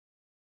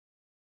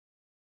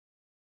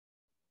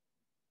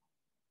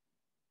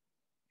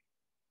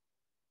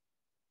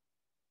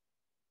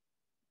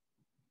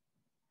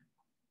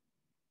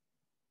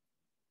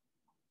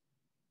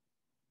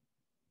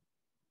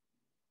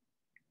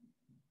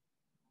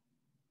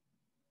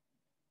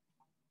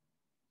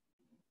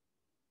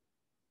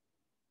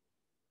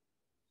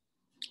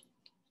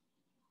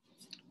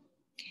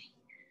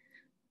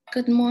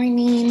Good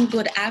morning,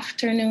 good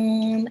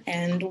afternoon,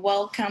 and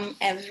welcome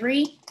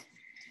everybody.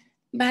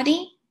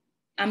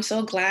 I'm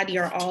so glad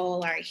you're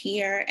all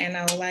here, and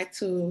I would like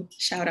to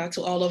shout out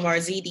to all of our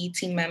ZD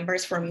team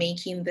members for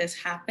making this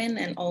happen,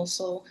 and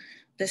also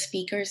the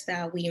speakers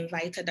that we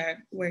invited that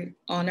were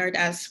honored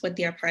us with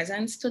their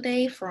presence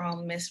today,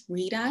 from Miss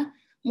Rita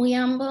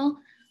Muyambo,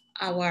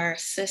 our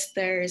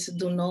sisters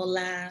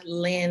Dunola,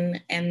 Lynn,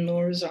 and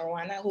Nur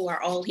Zawanah, who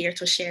are all here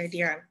to share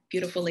their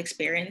beautiful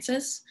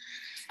experiences.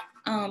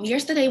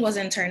 Yesterday was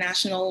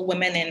International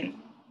Women in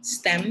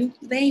STEM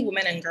Day,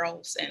 Women and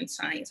Girls in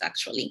Science,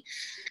 actually.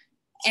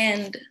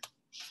 And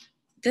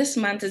this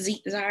month,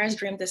 Zahara's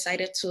Dream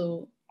decided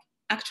to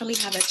actually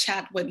have a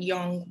chat with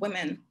young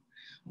women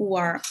who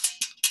are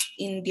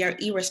in their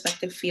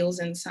irrespective fields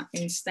in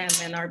STEM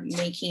and are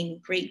making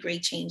great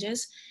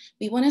changes.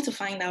 We wanted to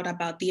find out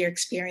about their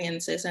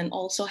experiences and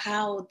also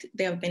how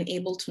they have been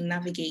able to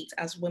navigate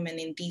as women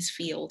in these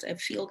fields, a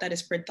field that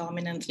is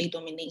predominantly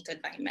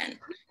dominated by men.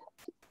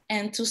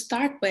 And to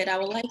start with, I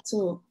would like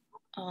to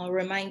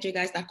remind you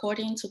guys that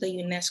according to the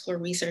UNESCO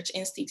Research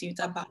Institute,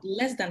 about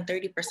less than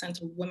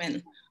 30% of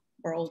women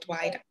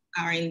worldwide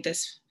are in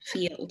this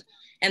field.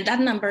 And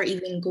that number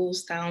even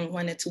goes down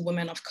when it's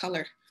women of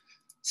color.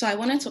 So I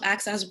wanted to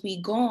ask, as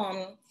we go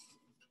on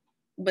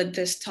with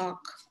this talk,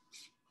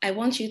 I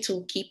want you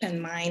to keep in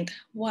mind,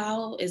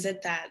 how is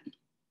it that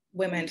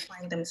women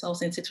find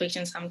themselves in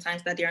situations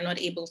sometimes that they are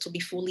not able to be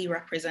fully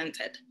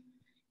represented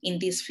in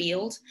these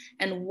fields,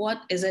 and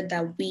what is it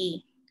that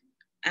we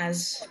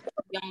as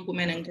young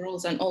women and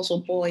girls and also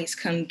boys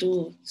can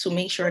do to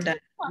make sure that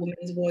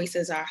women's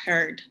voices are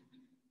heard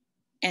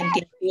and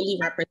they're fully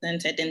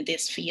represented in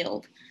this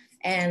field.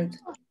 And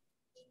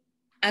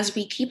as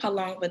we keep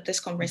along with this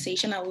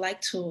conversation, I would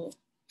like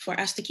for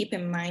us to keep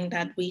in mind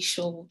that we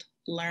should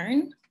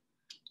learn,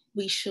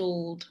 we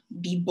should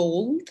be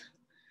bold,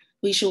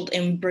 we should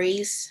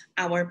embrace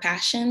our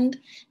passion,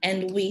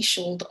 and we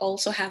should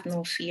also have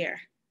no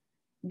fear.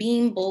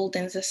 Being bold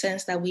in the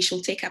sense that we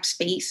should take up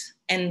space,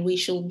 and we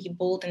should be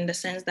bold in the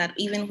sense that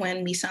even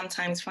when we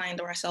sometimes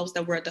find ourselves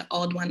that we're the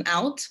odd one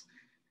out,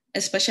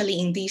 especially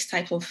in these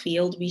type of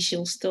field, we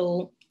should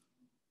still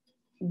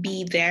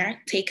be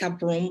there, take up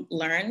room,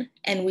 learn,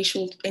 and we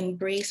should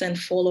embrace and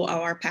follow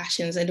our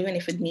passions, and even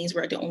if it means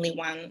we're the only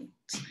ones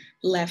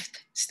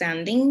left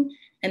standing,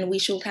 and we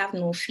should have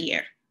no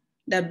fear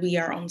that we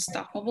are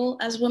unstoppable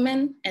as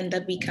women and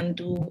that we can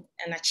do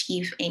and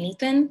achieve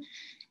anything.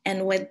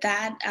 And with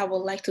that, I would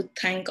like to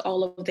thank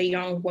all of the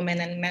young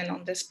women and men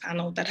on this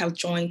panel that have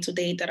joined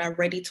today, that are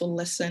ready to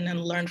listen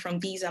and learn from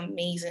these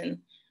amazing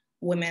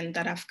women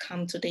that have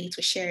come today to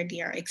share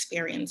their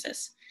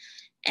experiences.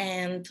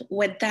 And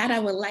with that, I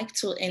would like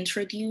to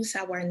introduce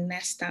our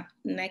next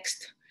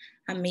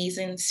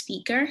amazing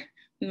speaker,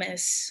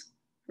 Miss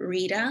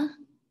Rita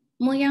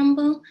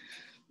Muyambo.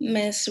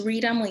 Ms.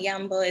 Rita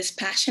Muyambo is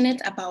passionate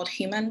about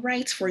human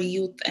rights for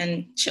youth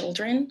and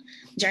children,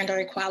 gender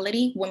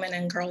equality, women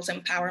and girls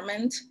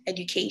empowerment,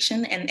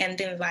 education, and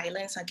ending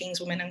violence against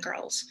women and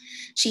girls.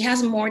 She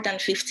has more than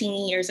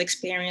 15 years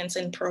experience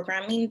in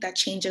programming that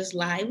changes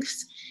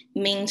lives,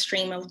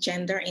 mainstream of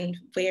gender in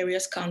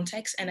various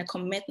contexts, and a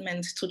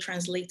commitment to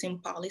translating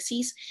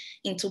policies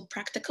into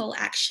practical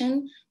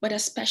action with a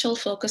special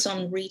focus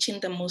on reaching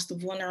the most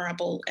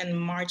vulnerable and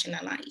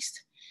marginalized.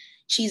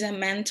 She's a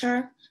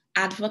mentor,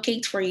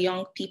 advocate for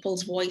young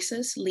people's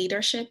voices,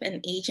 leadership,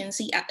 and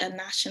agency at a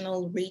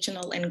national,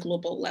 regional, and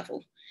global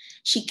level.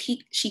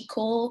 She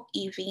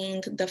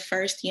co-convened the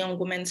first Young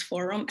Women's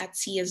Forum at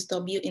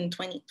CSW in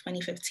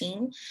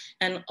 2015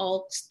 and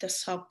all the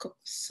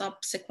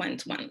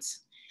subsequent ones.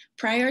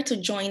 Prior to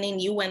joining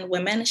UN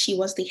Women, she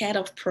was the head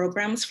of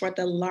programs for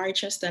the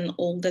largest and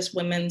oldest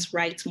women's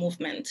rights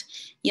movement,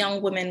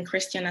 Young Women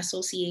Christian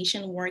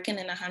Association, working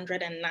in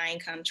 109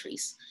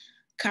 countries.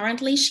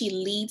 Currently, she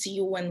leads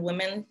UN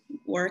Women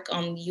work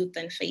on youth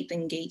and faith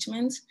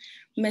engagement.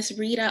 Ms.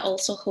 Rita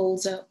also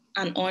holds an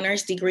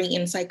honors degree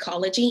in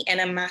psychology and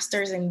a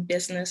master's in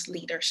business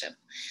leadership.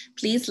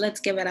 Please, let's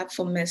give it up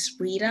for Ms.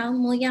 Rita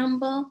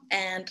Muyambo.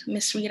 And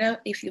Ms. Rita,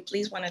 if you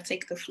please want to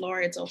take the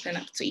floor, it's open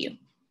up to you.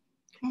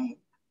 Okay.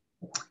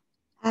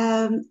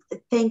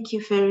 Thank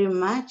you very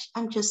much.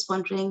 I'm just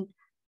wondering,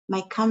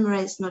 my camera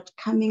is not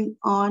coming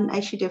on.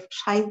 I should have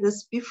tried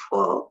this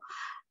before.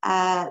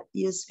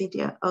 Use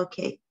video.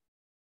 Okay.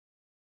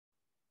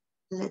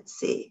 Let's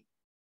see.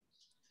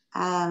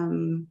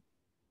 I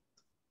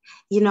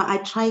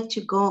tried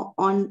to go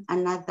on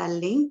another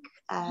link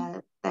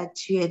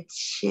that you had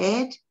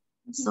shared.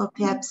 So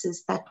perhaps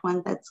it's that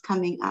one that's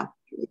coming up.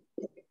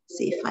 Let's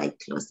see if I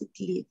close it,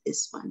 leave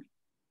this one.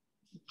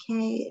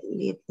 Okay,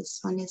 leave this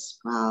one as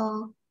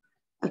well.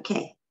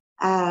 Okay.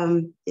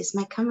 Is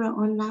my camera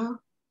on now?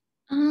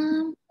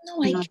 No,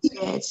 I not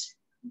yet.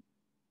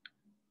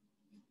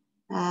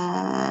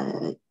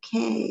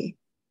 Okay,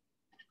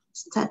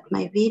 start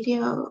my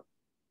video.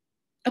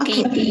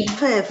 Okay,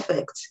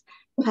 perfect.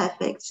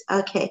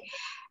 Okay,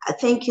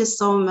 thank you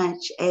so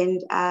much.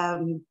 And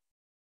I'm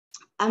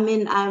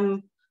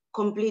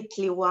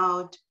completely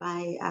wowed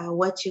by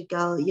what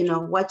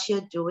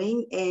you're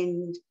doing.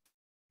 And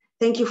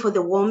thank you for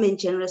the warm and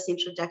generous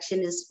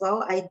introduction as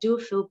well. I do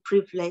feel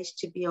privileged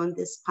to be on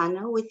this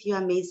panel with you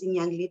amazing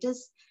young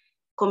leaders.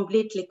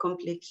 Completely,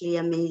 completely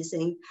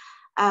amazing.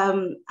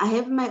 I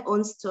have my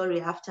own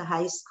story after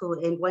high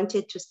school and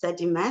wanted to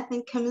study math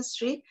and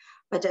chemistry,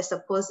 but I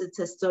suppose it's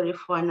a story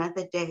for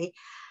another day.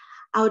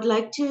 I would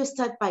like to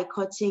start by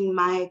quoting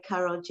Maya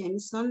Carol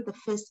Jemison, the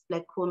first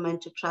Black woman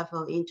to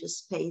travel into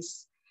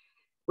space,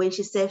 when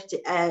she served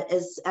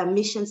as a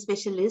mission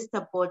specialist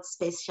aboard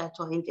Space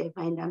Shuttle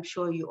Endeavour, and I'm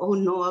sure you all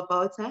know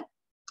about her.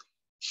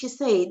 She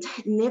said,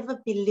 never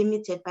be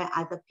limited by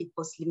other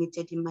people's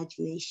limited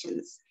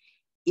imaginations.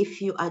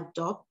 If you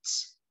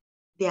adopt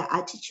their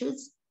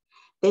attitudes,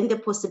 then the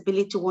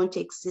possibility won't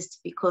exist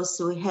because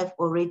we have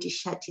already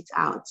shut it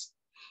out.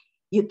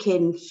 You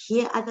can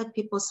hear other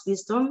people's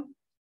wisdom,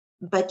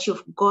 but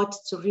you've got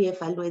to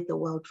reevaluate the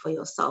world for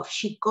yourself.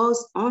 She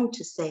goes on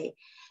to say,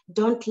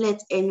 don't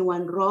let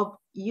anyone rob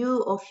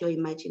you of your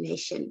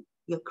imagination,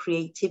 your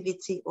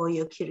creativity, or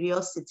your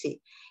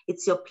curiosity.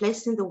 It's your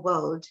place in the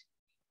world.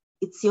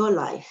 It's your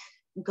life.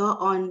 Go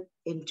on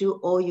and do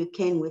all you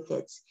can with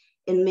it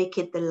and make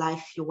it the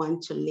life you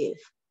want to live.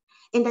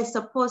 And I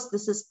suppose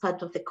this is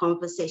part of the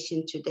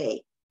conversation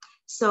today.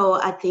 So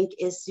I think,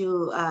 as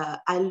you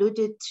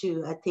alluded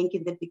to, I think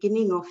in the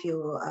beginning of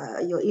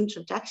your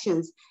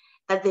introductions,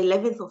 that the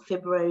 11th of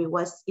February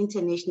was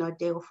International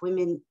Day of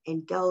Women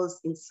and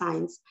Girls in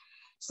Science.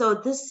 So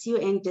this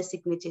UN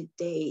designated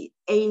day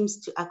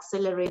aims to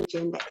accelerate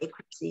gender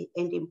equity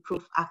and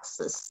improve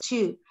access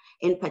to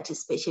and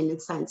participation in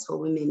science for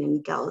women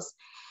and girls.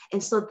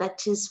 And so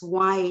that is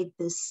why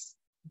this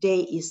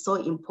day is so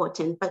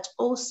important, but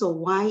also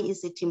why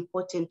is it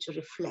important to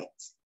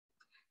reflect?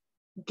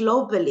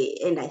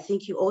 Globally, and I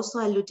think you also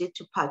alluded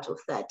to part of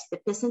that, the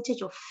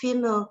percentage of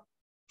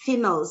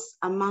females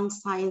among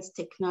science,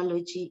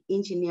 technology,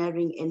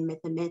 engineering, and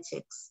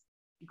mathematics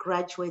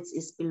graduates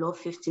is below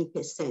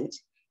 15%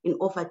 in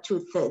over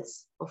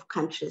 2/3 of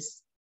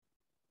countries.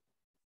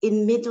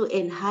 In middle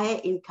and higher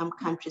income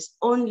countries,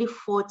 only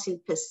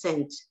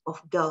 14%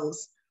 of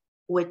girls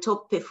were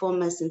top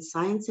performers in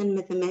science and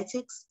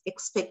mathematics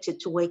expected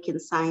to work in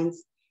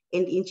science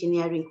and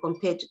engineering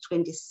compared to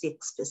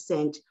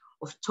 26%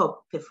 of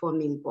top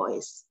performing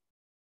boys.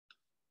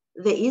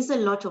 There is a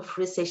lot of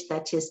research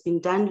that has been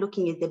done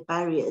looking at the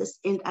barriers,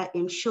 and I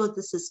am sure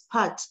this is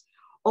part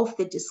of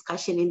the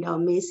discussion, and our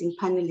amazing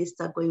panelists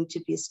are going to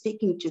be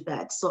speaking to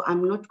that. So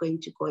I'm not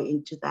going to go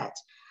into that.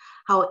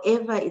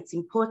 However, it's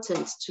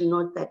important to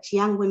note that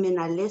young women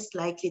are less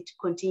likely to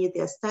continue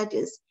their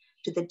studies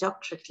to the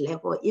doctorate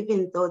level,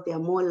 even though they are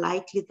more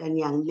likely than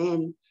young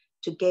men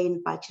to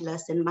gain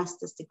bachelor's and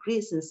master's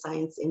degrees in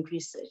science and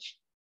research.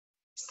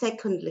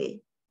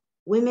 Secondly,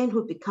 women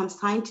who become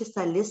scientists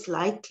are less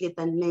likely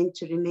than men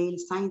to remain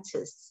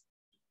scientists.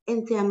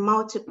 And there are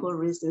multiple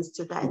reasons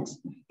to that.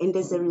 And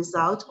as a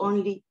result,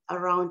 only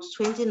around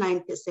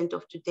 29%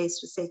 of today's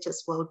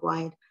researchers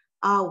worldwide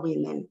are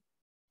women.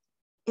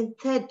 And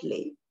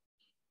thirdly,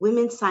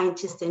 women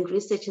scientists and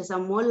researchers are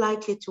more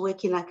likely to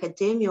work in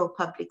academia or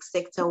public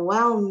sector,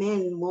 while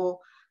men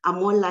are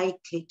more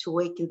likely to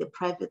work in the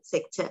private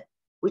sector,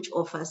 which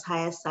offers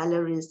higher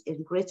salaries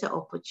and greater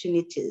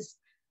opportunities.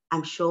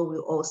 I'm sure we're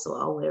also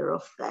aware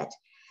of that.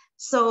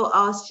 So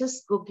I was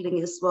just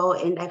Googling as well,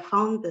 and I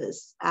found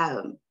this,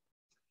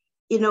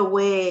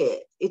 where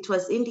it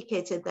was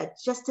indicated that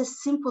just a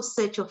simple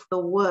search of the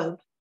word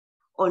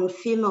on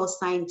female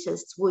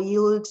scientists will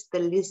yield the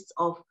list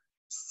of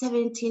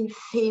 17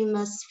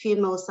 famous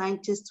female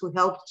scientists who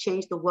helped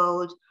change the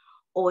world,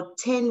 or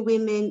 10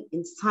 women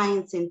in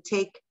science and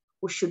tech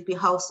who should be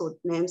household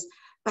names.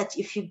 But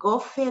if you go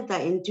further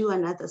and do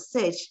another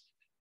search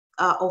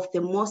of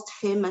the most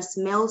famous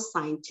male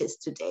scientists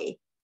today,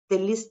 the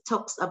list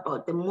talks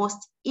about the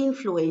most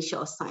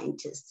influential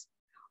scientists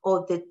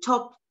or the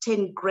top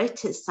 10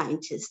 greatest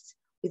scientists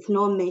with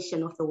no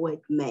mention of the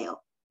word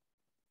male.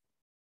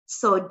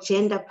 So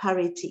gender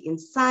parity in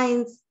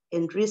science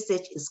and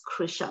research is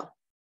crucial.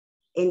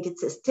 And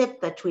it's a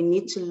step that we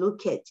need to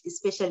look at,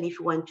 especially if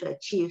we want to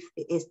achieve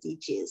the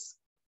SDGs.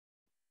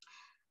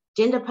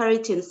 Gender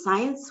parity in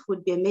science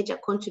would be a major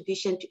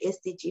contribution to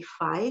SDG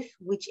 5,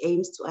 which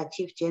aims to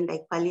achieve gender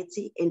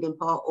equality and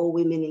empower all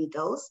women and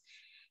girls.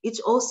 It's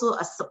also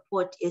a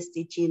support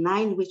SDG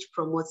 9, which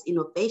promotes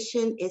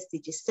innovation,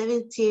 SDG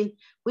 17,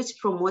 which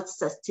promotes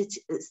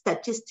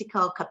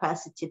statistical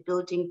capacity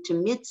building to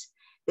meet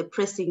the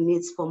pressing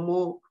needs for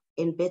more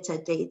and better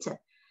data.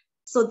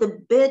 So the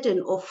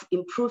burden of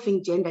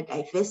improving gender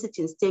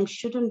diversity in STEM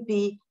shouldn't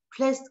be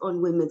placed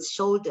on women's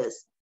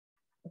shoulders,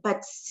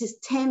 but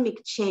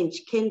systemic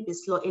change can be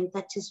slow, and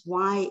that is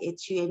why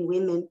at UN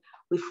Women,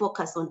 we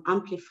focus on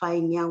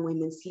amplifying young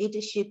women's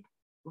leadership,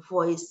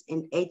 voice,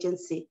 and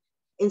agency.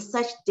 And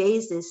such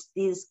days as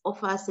these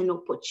offer us an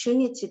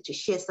opportunity to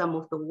share some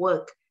of the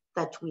work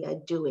that we are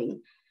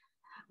doing.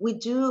 We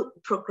do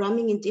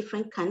programming in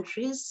different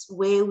countries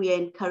where we are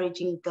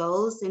encouraging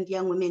girls and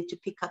young women to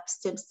pick up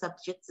STEM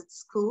subjects at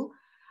school.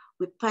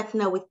 We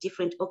partner with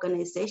different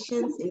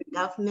organizations and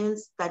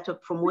governments that are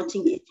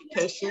promoting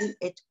education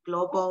at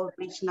global,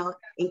 regional,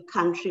 and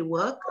country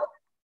work.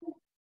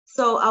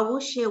 So I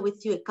will share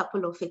with you a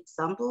couple of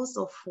examples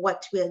of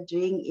what we are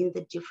doing in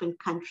the different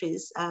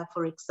countries.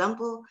 For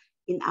example,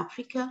 in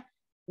Africa,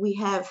 we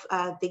have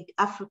the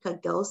Africa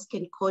Girls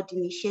Can Code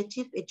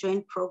Initiative, a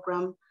joint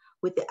program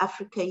with the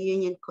Africa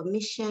Union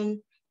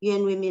Commission,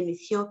 UN Women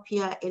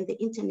Ethiopia, and the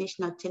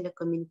International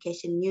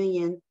Telecommunication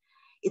Union.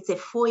 It's a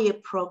 4-year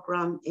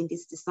program and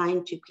it's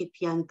designed to equip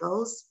young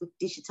girls with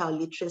digital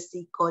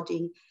literacy,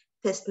 coding,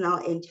 personal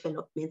and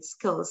development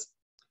skills.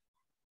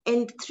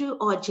 And through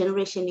our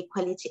Generation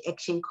Equality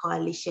Action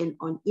Coalition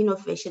on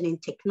Innovation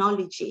and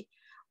Technology,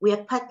 we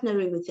are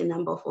partnering with a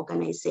number of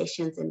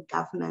organizations and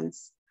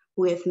governments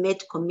who have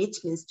made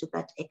commitments to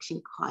that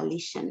action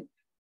coalition.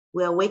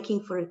 We are working,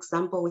 for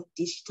example, with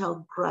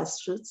Digital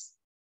Grassroots,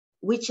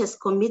 which has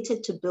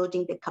committed to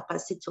building the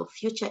capacity of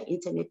future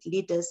internet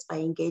leaders by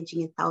engaging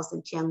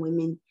 1,000 young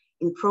women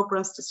in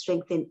programs to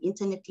strengthen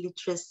internet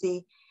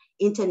literacy,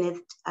 internet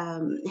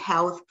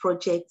health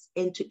projects,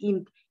 and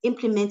to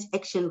implement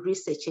action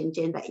research and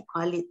gender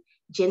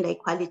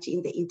equality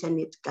in the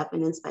internet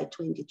governance by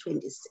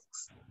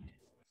 2026.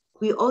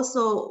 We're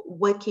also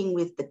working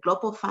with the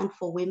Global Fund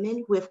for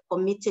Women, who have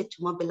committed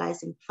to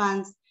mobilizing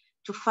funds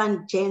to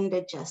fund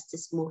gender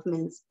justice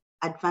movements,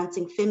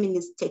 advancing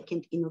feminist tech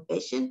and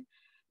innovation,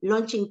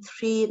 launching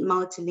 3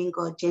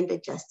 multilingual gender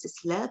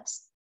justice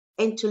labs,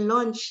 and to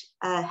launch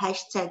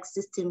hashtag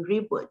System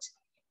Reboot,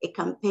 a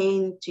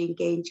campaign to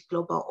engage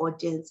global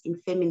audience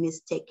in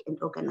feminist tech and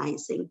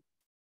organizing.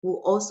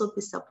 We'll also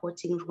be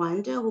supporting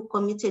Rwanda, who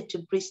committed to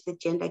bridge the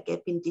gender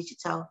gap in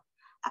digital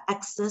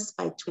access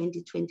by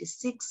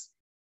 2026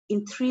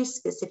 in 3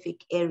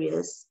 specific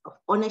areas of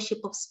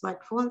ownership of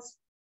smartphones,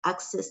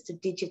 access to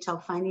digital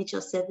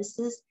financial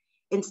services,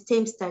 and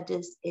STEM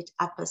studies at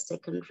upper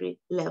secondary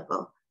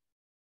level.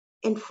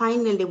 And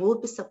finally, we'll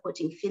be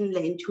supporting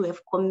Finland, who have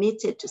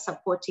committed to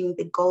supporting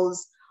the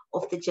goals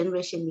of the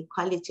Generation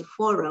Equality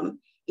Forum,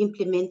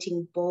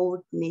 implementing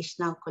bold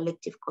national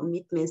collective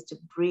commitments to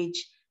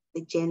bridge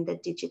the gender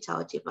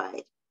digital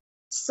divide.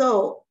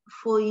 So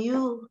for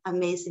you,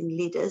 amazing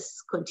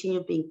leaders,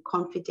 continue being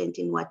confident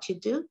in what you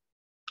do,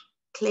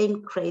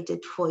 claim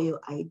credit for your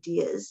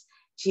ideas.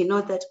 Do you know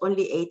that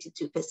only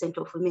 82%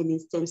 of women in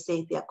STEM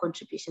say their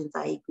contributions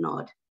are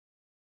ignored?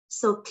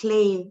 So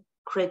claim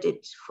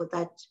credit for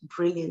that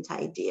brilliant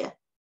idea.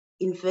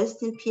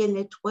 Invest in peer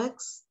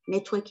networks.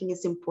 Networking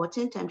is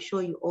important. I'm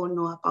sure you all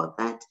know about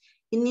that.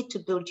 You need to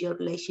build your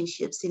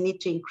relationships. You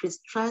need to increase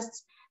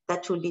trust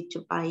that will lead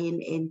to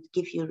buy-in and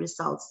give you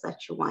results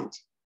that you want.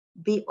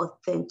 Be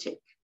authentic.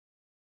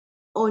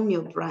 Own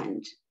your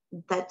brand.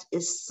 That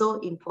is so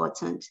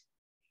important.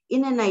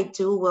 In an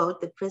ideal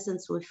world, the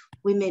presence of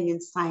women in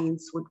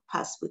science would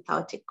pass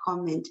without a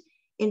comment,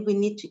 and we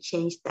need to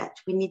change that.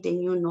 We need a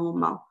new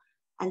normal.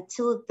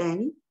 Until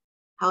then,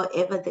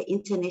 however, the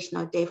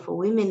International Day for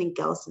Women and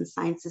Girls in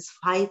Science is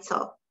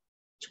vital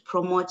to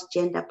promote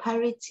gender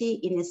parity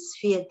in a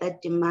sphere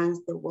that demands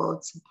the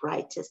world's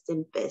brightest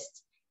and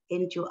best.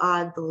 And you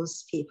are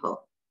those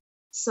people.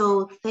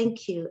 So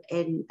thank you,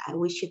 and I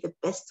wish you the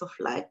best of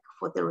luck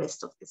for the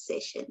rest of the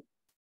session.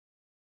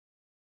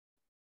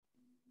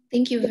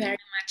 Thank you very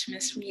much,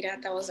 Ms. Rita.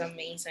 That was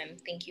amazing.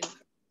 Thank you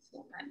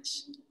so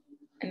much.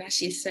 And as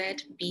she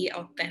said, be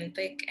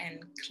authentic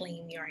and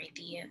claim your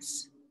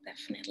ideas.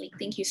 Definitely.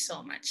 Thank you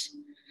so much.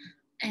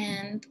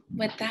 And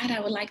with that, I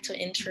would like to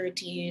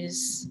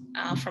introduce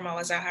from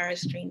our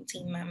Zahara's Dream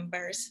Team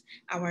members,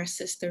 our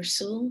sister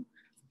Sue,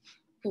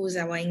 who's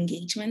our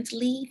engagement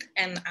lead,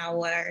 and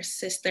our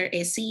sister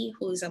Izzy,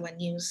 who's our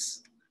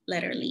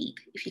newsletter lead.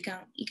 If you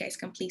guys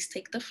can please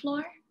take the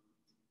floor.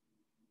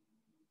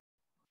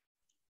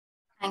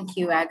 Thank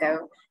you,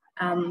 Ago.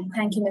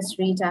 Thank you, Ms.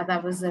 Rita.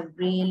 That was a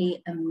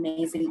really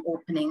amazing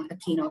opening, a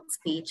keynote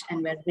speech,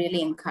 and we're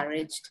really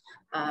encouraged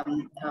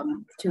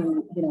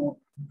to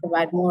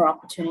provide more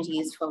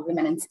opportunities for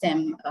women in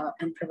STEM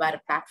and provide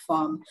a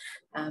platform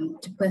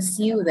to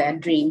pursue their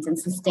dreams and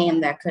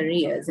sustain their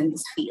careers in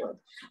this field.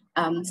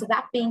 So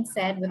that being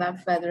said,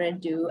 without further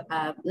ado,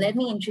 let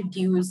me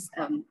introduce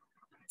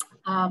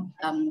the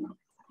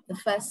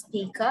first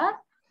speaker,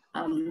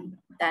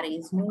 that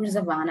is Nur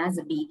Zawanah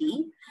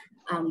Zabidi.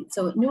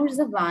 So Nur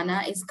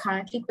Zawanah is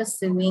currently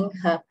pursuing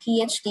her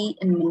PhD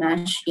in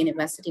Monash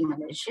University,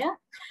 Malaysia,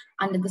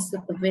 under the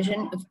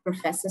supervision of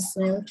Professor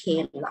Sunil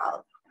K.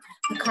 Lal.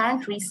 The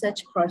current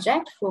research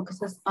project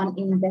focuses on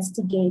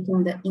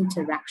investigating the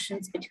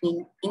interactions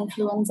between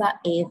influenza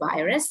A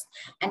virus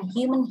and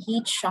human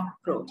heat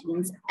shock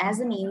proteins as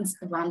a means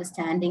of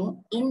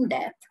understanding in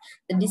depth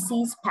the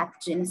disease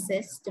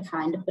pathogenesis to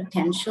find a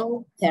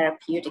potential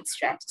therapeutic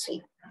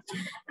strategy.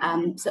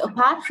 So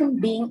apart from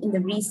being in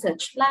the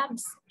research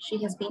labs,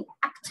 she has been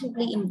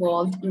actively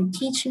involved in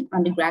teaching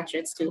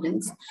undergraduate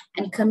students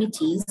and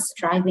committees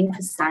striving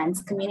for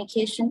science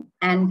communication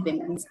and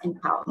women's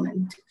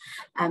empowerment.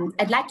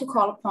 I'd like to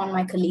call upon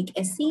my colleague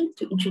Essie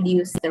to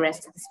introduce the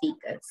rest of the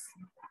speakers.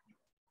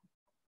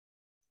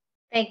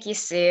 Thank you,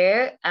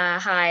 Sue.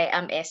 Hi,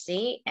 I'm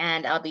Essie,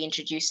 and I'll be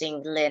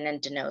introducing Lynn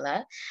and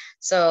Dunola.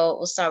 So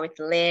we'll start with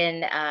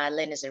Lynn.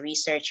 Lynn is a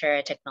researcher,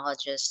 a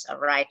technologist, a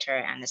writer,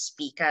 and a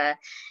speaker.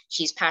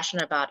 She's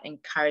passionate about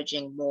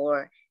encouraging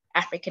more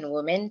African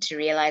women to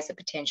realize the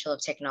potential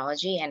of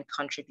technology and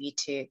contribute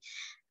to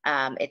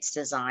its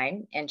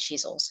design. And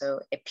she's also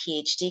a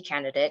PhD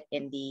candidate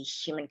in the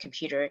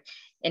Human-Computer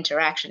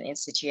Interaction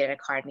Institute at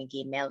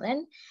Carnegie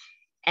Mellon.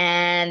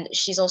 And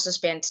she's also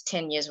spent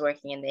 10 years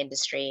working in the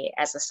industry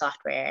as a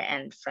software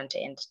and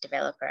front-end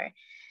developer.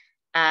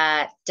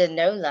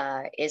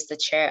 Dunola is the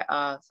chair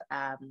of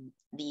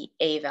the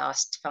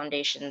AVAST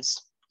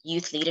Foundation's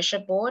Youth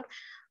Leadership Board,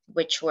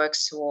 which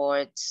works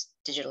towards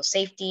digital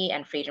safety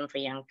and freedom for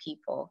young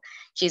people.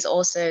 She's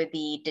also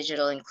the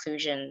digital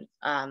inclusion,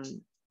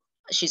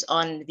 she's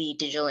on the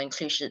digital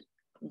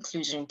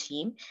inclusion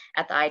team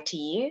at the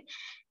ITU.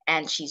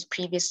 And she's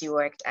previously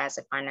worked as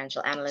a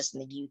financial analyst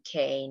in the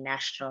UK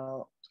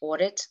National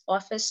Audit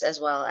Office, as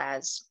well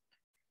as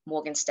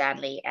Morgan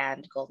Stanley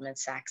and Goldman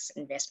Sachs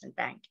Investment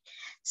Bank.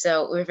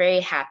 So we're very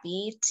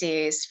happy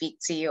to speak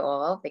to you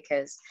all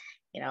because,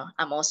 you know,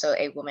 I'm also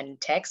a woman in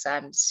tech, so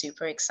I'm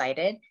super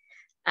excited.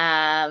 So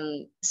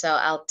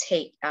I'll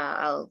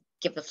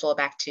give the floor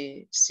back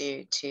to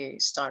Sue to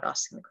start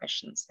asking the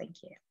questions.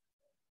 Thank you.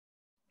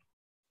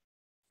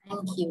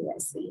 Thank you,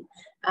 Leslie.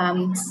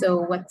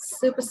 So we're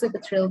super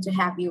thrilled to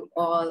have you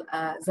all,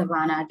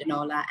 Zawanah,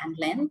 Dunola, and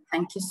Lynn.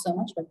 Thank you so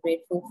much. We're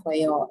grateful for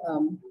your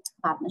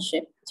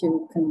partnership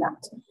to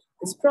conduct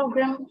this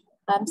program.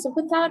 So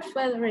without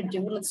further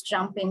ado, let's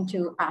jump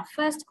into our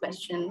first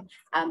question.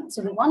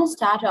 So we want to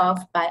start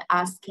off by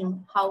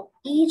asking how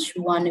each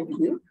one of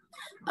you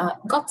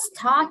got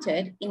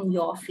started in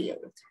your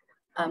field.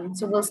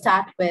 So we'll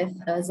start with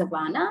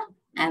Zawanah,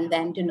 and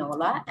then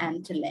Dunola,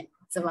 and to Lynn.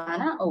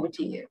 Zawanah, over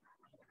to you.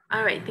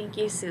 All right, thank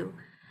you, Sue.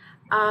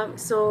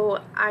 So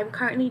I'm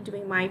currently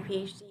doing my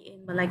PhD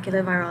in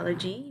molecular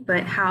virology,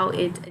 but how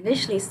it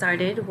initially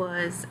started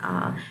was,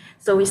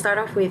 so we start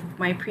off with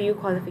my pre-U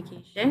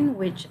qualification,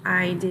 which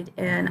I did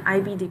an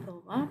IB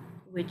diploma,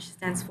 which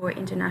stands for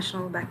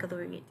International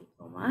Baccalaureate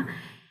Diploma.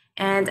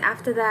 And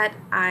after that,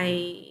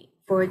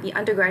 for the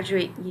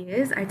undergraduate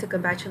years, I took a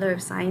Bachelor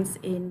of Science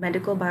in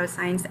Medical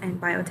Bioscience and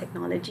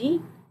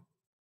Biotechnology.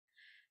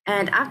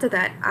 And after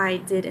that, I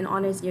did an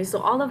honors year. So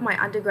all of my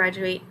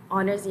undergraduate,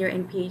 honors year,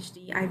 and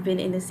PhD, I've been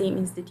in the same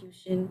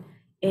institution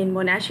in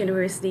Monash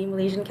University,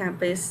 Malaysian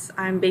campus.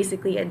 I'm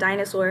basically a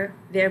dinosaur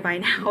there by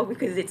now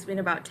because it's been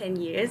about 10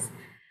 years.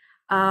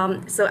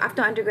 So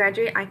after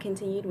undergraduate, I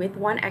continued with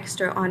one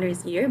extra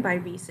honors year by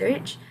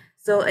research.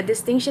 So a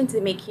distinction to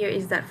make here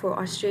is that for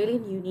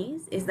Australian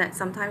unis is that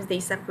sometimes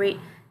they separate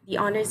the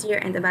honors year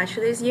and the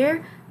bachelor's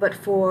year, but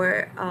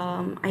for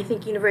I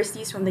think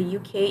universities from the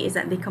UK is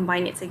that they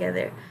combine it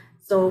together.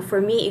 So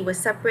for me, it was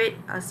separate.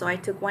 So I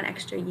took one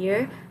extra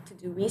year to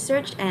do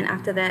research, and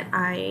after that,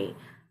 I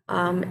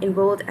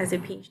enrolled as a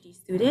PhD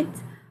student.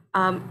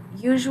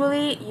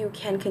 Usually, you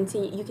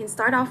can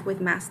start off with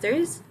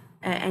masters,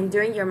 and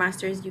during your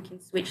masters, you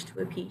can switch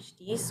to a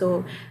PhD.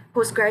 So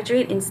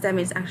postgraduate in STEM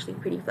is actually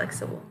pretty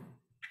flexible.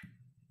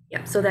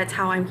 Yep. So that's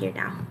how I'm here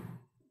now.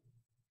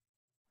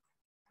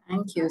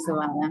 Thank you,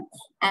 Zawanah.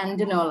 And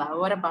Dunola,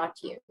 what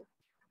about you?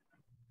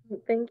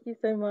 Thank you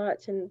so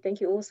much, and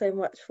thank you all so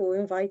much for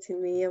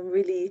inviting me. I'm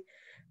really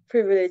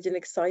privileged and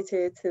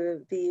excited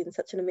to be in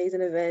such an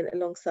amazing event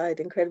alongside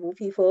incredible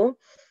people.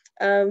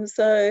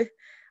 So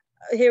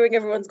hearing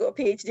everyone's got a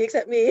PhD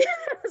except me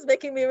is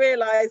making me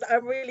realize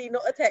I'm really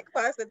not a tech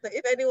person. So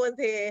if anyone's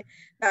here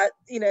that,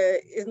 you know,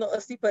 is not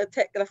a super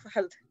tech, that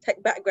has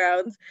tech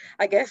background,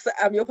 I guess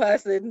I'm your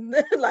person.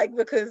 Like,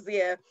 because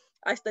yeah,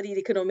 I studied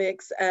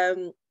economics.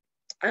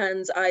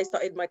 And I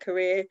started my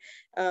career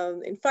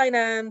in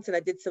finance, and I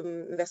did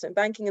some investment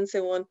banking and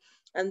so on.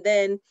 And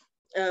then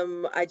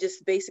I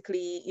just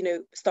basically, you know,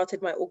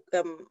 started my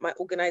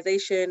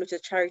organization, which is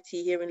a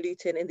charity here in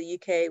Luton in the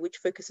UK, which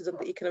focuses on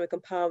the economic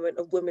empowerment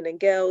of women and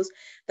girls.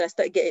 Then I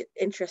started getting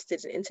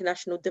interested in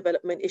international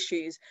development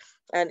issues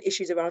and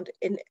issues around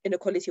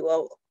inequality.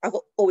 Well, I've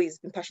always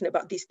been passionate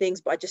about these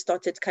things, but I just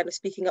started kind of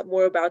speaking up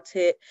more about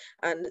it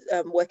and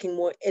working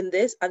more in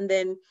this. And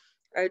then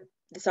I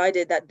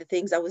decided that the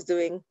things I was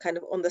doing kind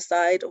of on the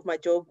side of my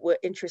job were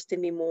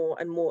interesting me more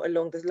and more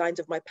along the lines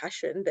of my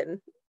passion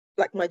than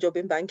like my job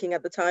in banking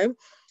at the time.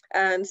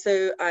 And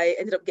so I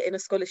ended up getting a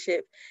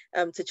scholarship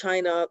to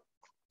China.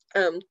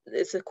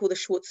 It's called the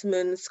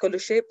Schwarzman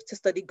Scholarship to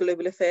study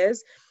global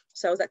affairs.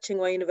 So I was at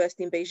Tsinghua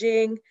University in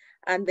Beijing,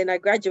 and then I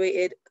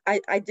graduated.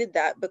 I did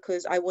that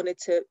because I wanted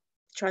to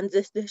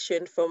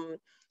transition from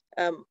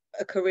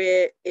a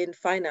career in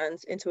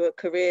finance into a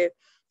career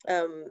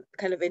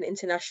kind of in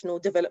international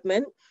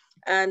development.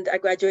 And I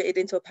graduated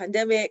into a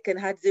pandemic and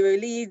had 0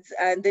 leads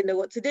and didn't know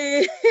what to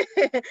do.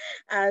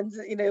 And,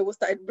 you know,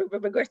 started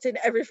regretting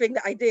everything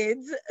that I did,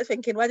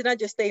 thinking, why didn't I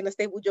just stay in a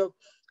stable job?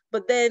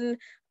 But then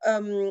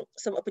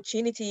some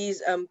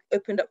opportunities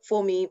opened up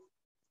for me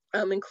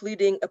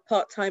including a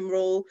part-time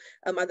role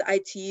at the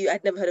ITU.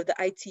 I'd never heard of the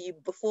ITU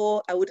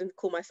before. I wouldn't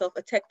call myself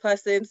a tech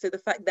person. So the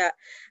fact that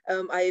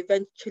I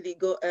eventually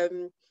got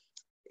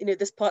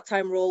this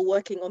part-time role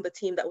working on the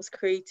team that was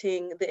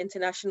creating the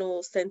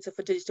International Center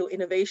for Digital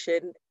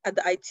Innovation at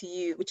the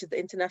ITU, which is the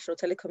International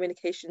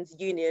Telecommunications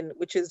Union,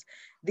 which is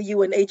the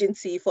UN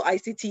agency for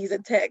ICTs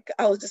and tech.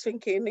 I was just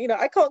thinking,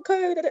 I can't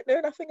code, I don't know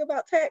nothing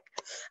about tech.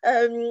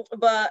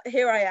 But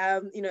here I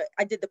am,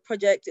 I did the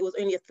project. It was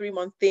only a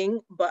 3-month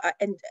thing, but I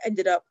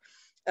ended up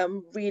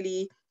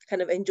really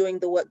kind of enjoying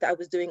the work that I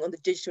was doing on the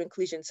digital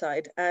inclusion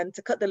side. And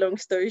to cut the long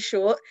story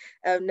short,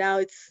 now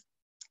it's,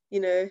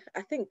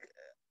 I think,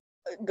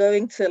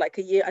 going to like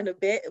a year and a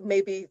bit,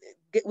 maybe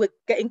we're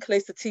getting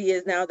close to 2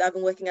 years now that I've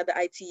been working at the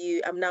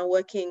ITU. I'm now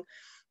working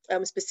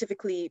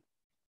specifically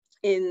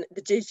in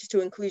the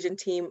digital inclusion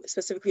team,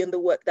 specifically on the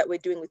work that we're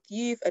doing with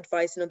youth,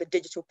 advising on the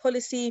digital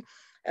policy,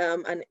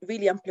 and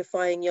really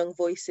amplifying young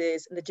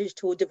voices in the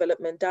digital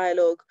development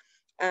dialogue.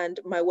 And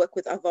my work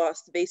with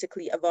Avast,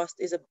 basically Avast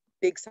is a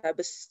big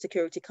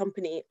cybersecurity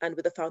company, and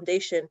with a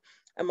foundation,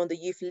 I'm on the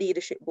youth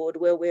leadership board,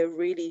 where we're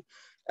really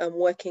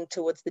working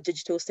towards the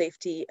digital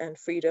safety and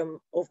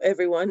freedom of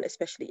everyone,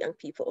 especially young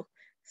people.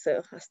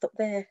 So I'll stop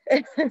there.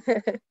 Thank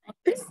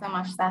you so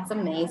much. That's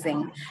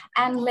amazing.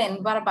 And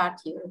Lynn, what about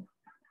you?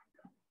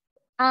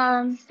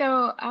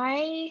 So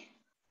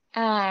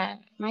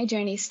my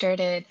journey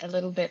started a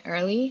little bit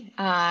early.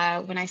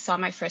 When I saw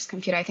my first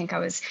computer, I think I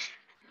was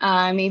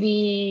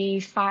maybe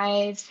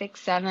 5, 6,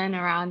 7,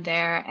 around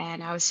there.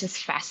 And I was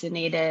just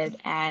fascinated.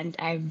 And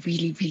I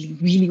really, really,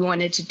 really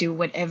wanted to do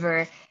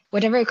whatever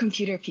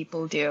computer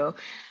people do.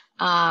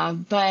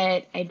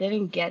 But I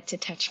didn't get to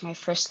touch my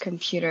first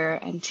computer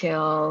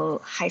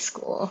until high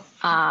school.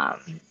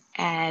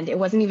 And it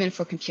wasn't even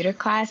for computer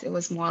class. It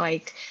was more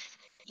like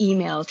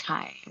email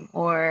time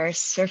or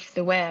surf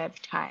the web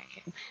time.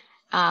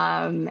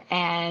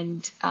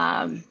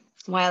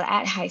 While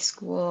at high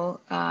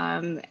school,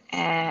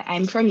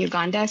 I'm from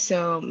Uganda,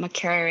 so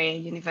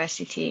Makerere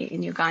University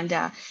in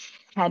Uganda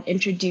had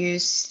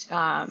introduced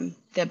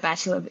the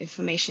Bachelor of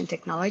Information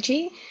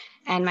Technology.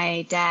 And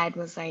my dad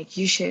was like,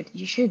 you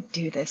should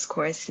do this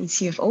course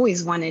since you've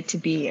always wanted to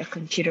be a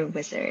computer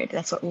wizard.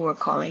 That's what we were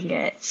calling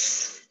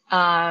it.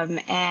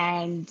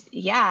 And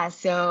yeah,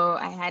 so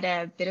I had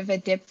a bit of a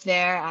dip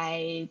there.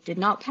 I did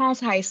not pass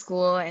high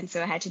school, and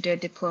so I had to do a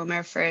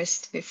diploma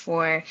first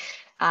before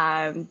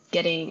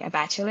getting a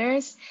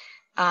bachelor's.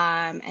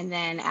 And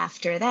then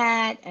after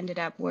that, ended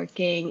up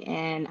working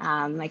in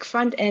like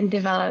front-end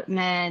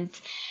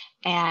development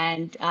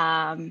and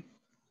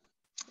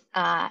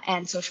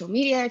social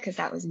media, because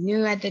that was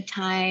new at the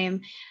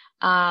time.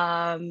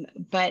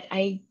 But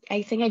I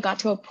think I got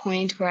to a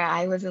point where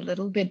I was a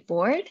little bit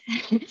bored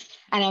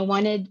and I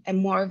wanted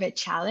more of a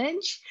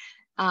challenge.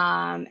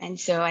 And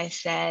so I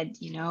said,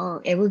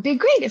 it would be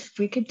great if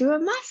we could do a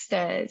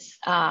master's,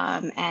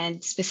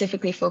 and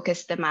specifically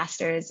focus the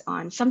master's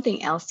on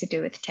something else to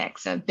do with tech.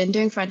 So I've been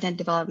doing front-end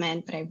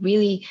development, but I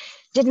really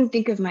didn't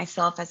think of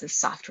myself as a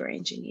software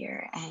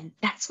engineer, and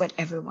that's what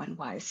everyone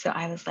was. So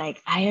I was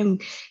like, I am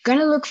going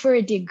to look for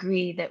a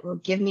degree that will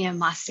give me a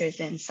master's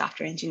in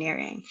software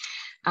engineering.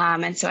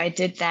 And so I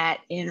did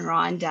that in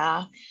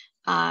Rwanda.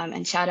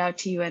 And shout out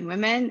to UN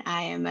Women.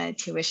 I am a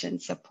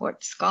tuition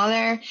support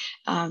scholar.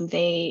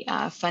 They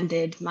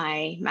funded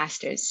my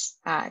master's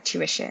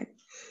tuition.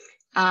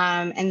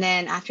 And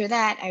then after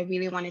that, I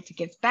really wanted to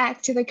give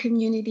back to the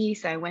community.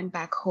 So I went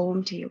back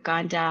home to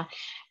Uganda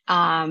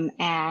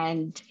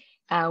and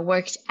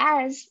worked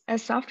as a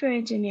software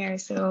engineer.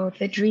 So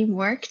the dream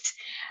worked.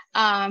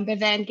 But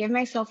then give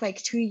myself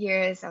like 2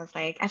 years. I was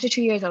like, after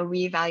 2 years, I'll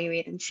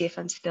reevaluate and see if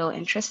I'm still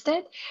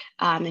interested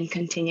in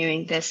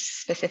continuing this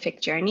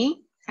specific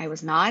journey. I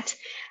was not.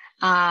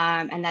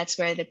 And that's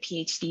where the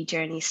PhD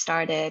journey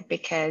started,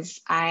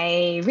 because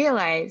I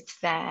realized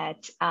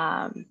that,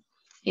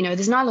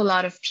 there's not a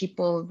lot of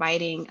people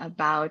writing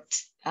about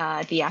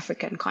the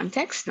African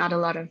context, not a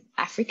lot of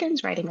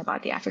Africans writing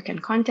about the African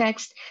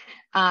context.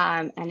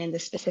 And in the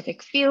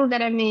specific field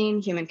that I'm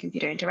in,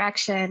 human-computer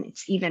interaction,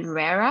 it's even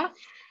rarer.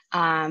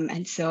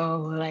 And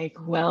so like,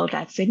 well,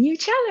 that's a new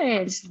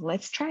challenge.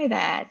 Let's try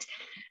that.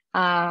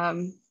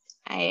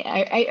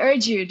 I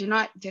urge you, do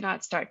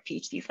not start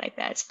PhDs like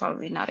that. It's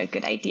probably not a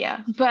good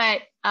idea.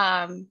 But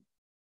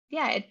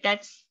yeah,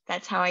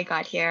 that's how I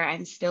got here.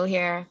 I'm still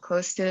here,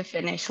 close to the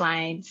finish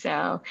line.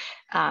 So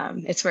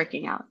it's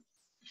working out.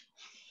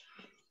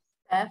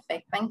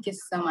 Perfect. Thank you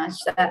so much.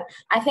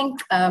 I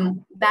think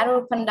that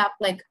opened up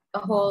like a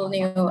whole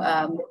new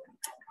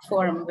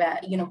forum where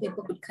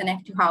people could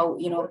connect to how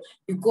you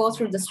go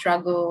through the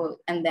struggle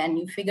and then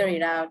you figure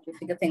it out, you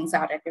figure things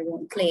out at your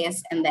own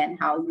place, and then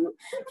how you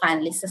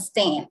finally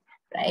sustain,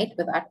 right,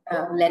 without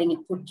letting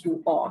it put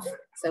you off.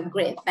 So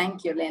great,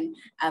 thank you, Lynn.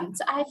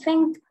 So I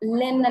think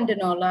Lynn and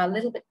Dunola a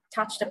little bit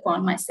touched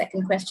upon my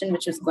second question,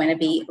 which was going to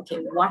be, okay,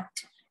 what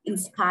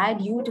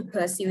inspired you to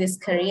pursue this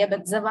career?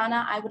 But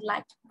Zawanah, I would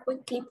like to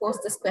quickly pose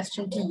this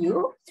question to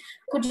you.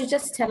 Could you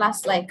just tell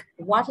us like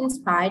what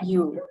inspired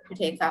you to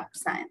take up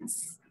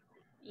science?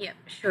 Yeah,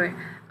 sure.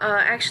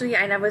 Actually,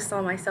 I never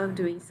saw myself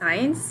doing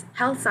science.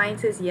 Health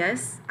sciences,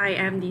 yes. I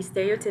am the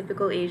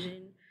stereotypical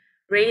Asian,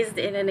 raised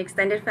in an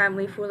extended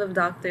family full of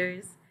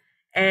doctors,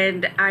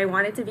 and I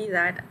wanted to be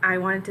that. I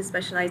wanted to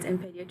specialize in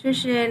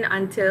pediatrician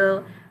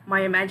until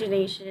my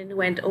imagination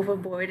went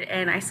overboard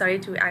and I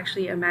started to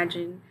actually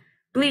imagine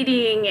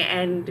bleeding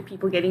and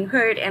people getting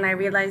hurt, and I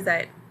realized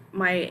that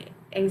my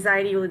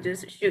anxiety will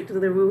just shoot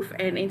through the roof,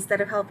 and instead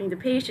of helping the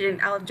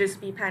patient, I'll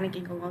just be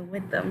panicking along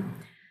with them.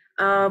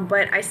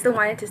 But I still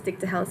wanted to stick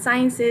to health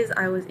sciences.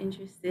 I was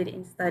interested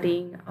in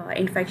studying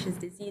infectious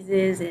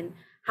diseases and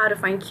how to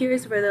find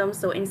cures for them.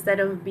 So instead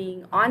of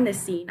being on the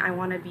scene, I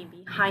want to be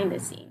behind the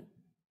scene.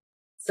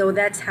 So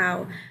that's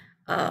how,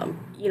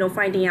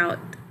 finding out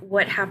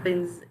what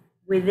happens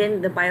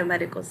within the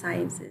biomedical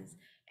sciences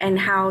and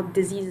how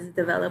diseases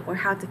develop or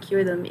how to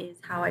cure them is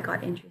how I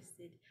got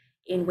interested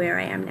in where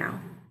I am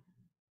now.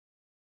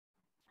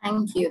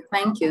 Thank you,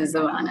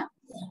 Zawanah.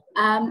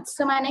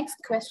 So my next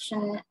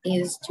question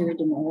is to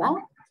Dunola.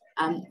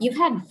 You've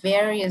had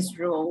various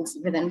roles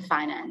within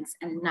finance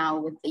and now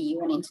with the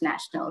UN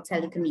International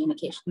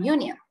Telecommunication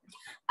Union.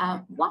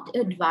 What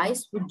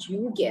advice would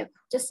you give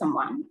to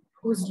someone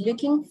who's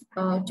looking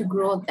to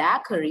grow their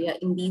career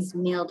in these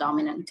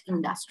male-dominant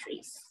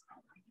industries?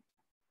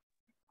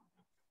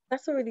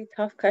 That's a really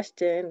tough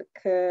question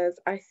because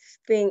I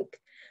think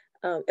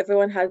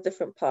everyone has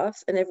different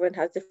paths and everyone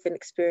has different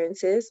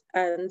experiences.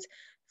 And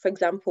for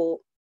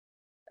example,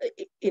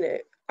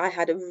 I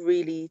had a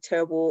really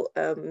terrible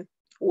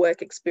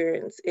work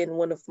experience in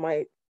one of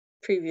my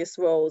previous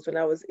roles when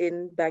I was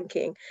in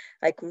banking,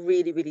 like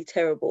really, really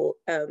terrible.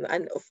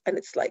 And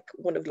it's like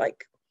one of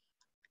like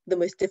the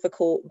most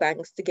difficult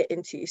banks to get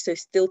into. So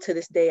still to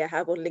this day, I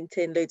have on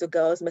LinkedIn loads of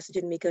girls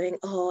messaging me going,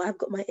 "Oh, I've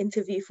got my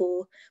interview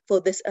for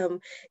this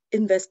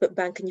investment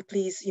bank. Can you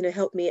please,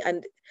 help me?"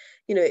 And,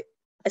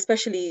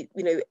 especially,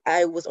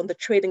 I was on the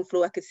trading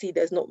floor. I could see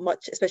there's not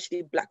much,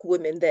 especially Black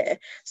women there.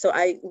 So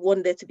I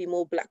want there to be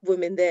more Black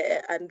women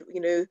there and,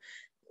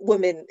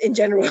 women in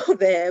general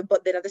there.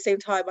 But then at the same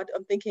time,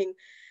 I'm thinking,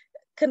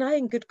 can I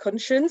in good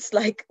conscience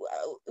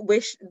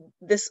wish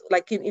this,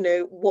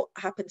 what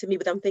happened to me?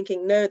 But I'm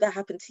thinking, no, that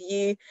happened to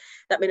you.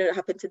 That may not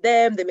happen to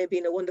them. They may be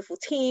in a wonderful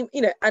team,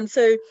 and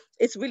so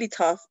it's really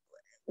tough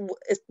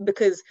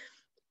because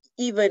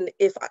even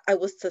if I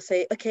was to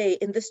say, okay,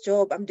 in this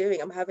job I'm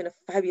having a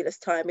fabulous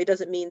time, it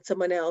doesn't mean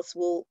someone else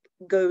will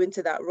go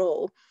into that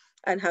role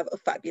and have a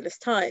fabulous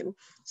time.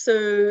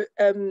 So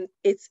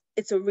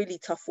it's a really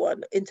tough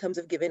one in terms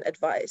of giving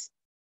advice.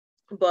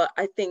 But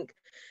I think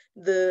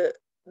the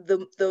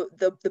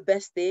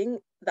best thing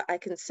that I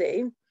can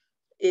say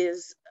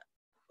is,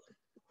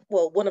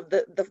 well, one of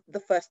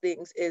the first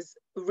things is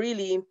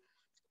really,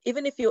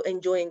 even if you're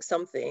enjoying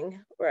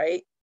something,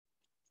 right,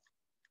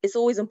 it's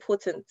always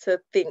important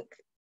to think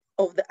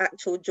of the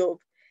actual job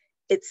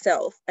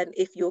itself and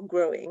if you're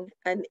growing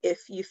and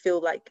if you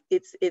feel like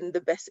it's in the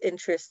best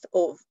interest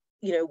of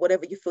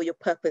whatever you feel your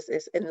purpose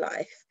is in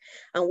life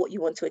and what you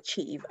want to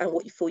achieve and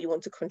what you feel you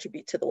want to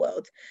contribute to the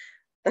world.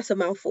 That's a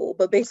mouthful,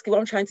 but basically what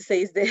I'm trying to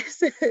say is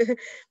this.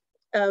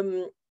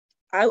 I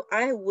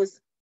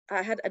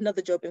had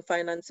another job in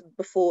finance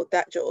before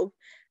that job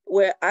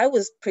where I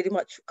was pretty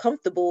much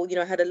comfortable,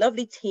 I had a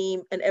lovely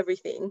team and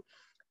everything.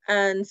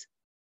 And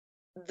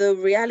the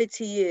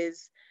reality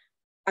is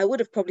I would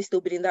have probably still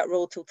been in that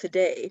role till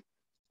today.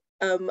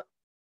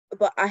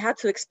 But I had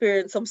to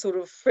experience some sort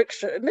of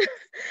friction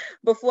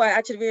before I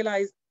actually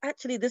realized,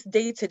 actually, this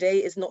day-to-day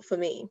is not for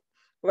me,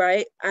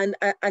 right? And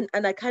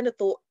I kind of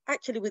thought,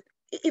 actually,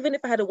 even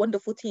if I had a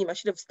wonderful team, I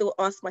should have still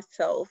asked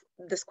myself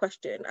this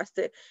question as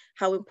to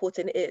how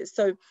important it is.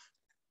 So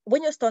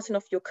when you're starting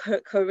off your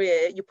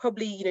career, you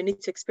probably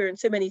need to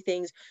experience so many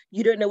things.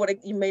 You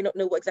may not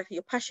know what exactly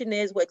your passion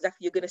is, what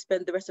exactly you're going to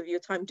spend the rest of your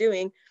time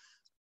doing.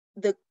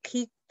 The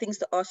key things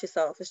to ask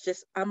yourself is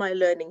just, am I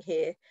learning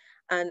here?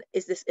 And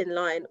is this in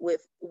line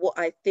with what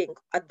I think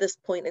at this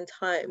point in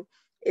time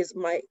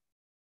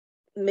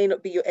may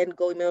not be your end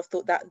goal. You may have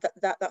thought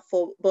that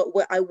for, but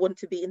where I want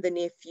to be in the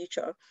near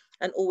future,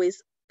 and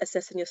always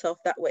assessing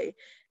yourself that way.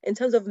 In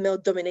terms of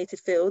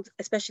male-dominated fields,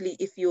 especially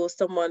if you're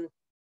someone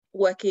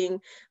working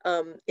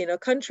in a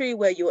country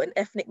where you're an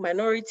ethnic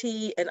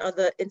minority and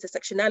other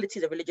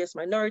intersectionalities, a religious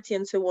minority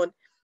and so on,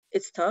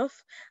 it's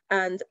tough.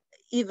 And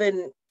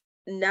even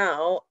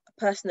now,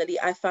 personally,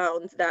 I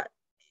found that,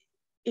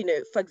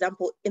 for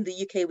example, in the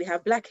UK, we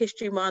have Black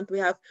History Month, we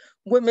have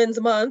Women's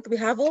Month, we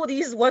have all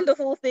these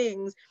wonderful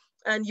things,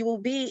 and you will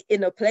be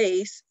in a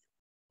place,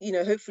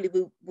 hopefully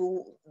there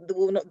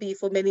will not be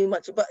for many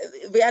much, but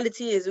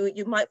reality is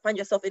you might find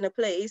yourself in a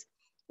place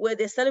where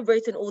they're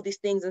celebrating all these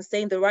things and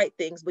saying the right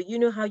things, but you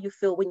know how you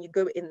feel when you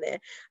go in there,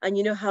 and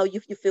you know how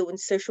you feel in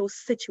social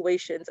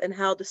situations and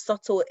how the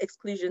subtle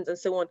exclusions and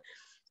so on.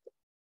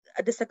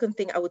 The second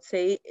thing I would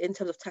say in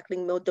terms of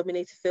tackling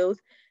male-dominated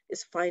fields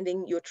is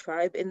finding your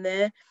tribe in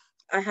there.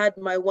 I had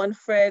my one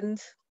friend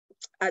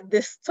at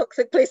this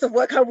toxic place of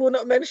work I will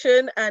not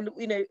mention, and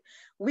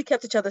we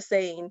kept each other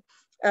sane.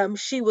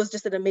 She was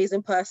just an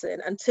amazing person,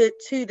 and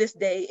to this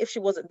day, if she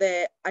wasn't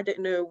there, I don't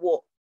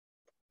know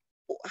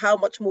how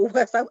much more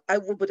worse I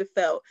would have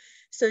felt.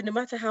 So no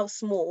matter how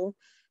small,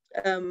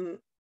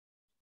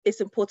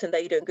 it's important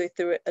that you don't go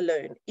through it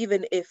alone,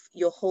 even if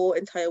your whole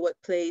entire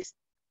workplace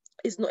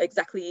is not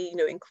exactly, you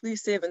know,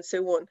 inclusive and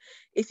so on.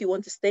 If you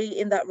want to stay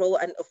in that role,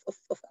 and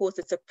of course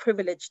it's a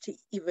privilege to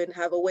even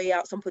have a way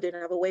out, some people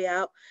don't have a way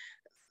out,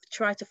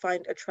 try to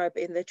find a tribe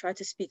in there, try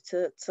to speak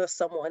to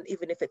someone,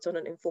 even if it's on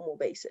an informal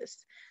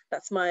basis.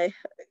 That's my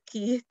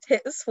key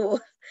tips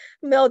for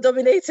male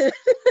dominated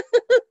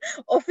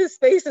office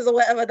spaces or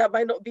whatever that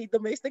might not be the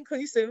most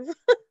inclusive.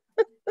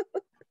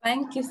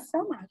 Thank you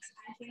so much.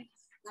 I think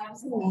that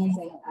was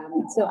amazing.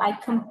 So I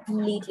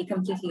completely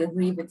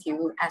agree with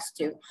you as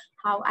to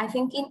how I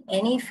think in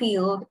any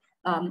field,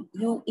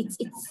 it's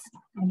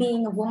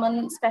being a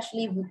woman,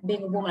 especially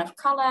being a woman of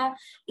color,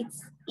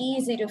 it's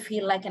easy to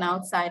feel like an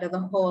outsider the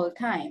whole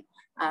time.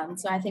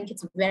 So I think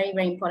it's very,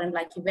 very important,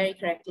 like you very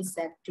correctly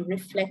said, to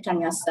reflect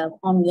on yourself,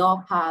 on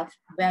your path,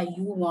 where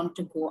you want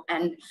to go,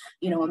 and,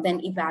 you know,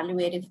 then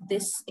evaluate if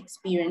this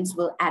experience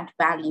will add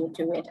value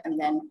to it, and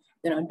then,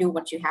 you know, do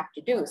what you have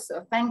to do.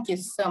 So thank you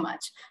so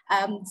much.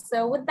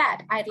 So with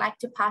that, I'd like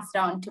to pass it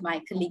on to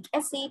my colleague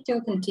Essie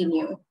to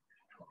continue.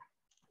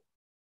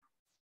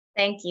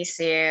 Thank you,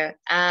 Sue.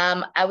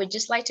 I would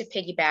just like to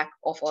piggyback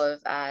off of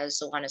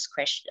Zawanah's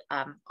question,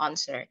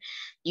 answer.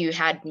 You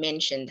had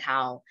mentioned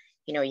how,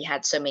 you know, you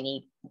had so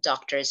many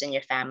doctors in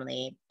your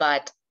family,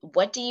 but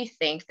what do you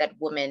think that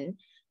women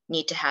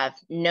need to have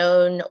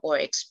known or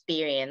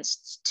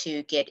experienced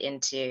to get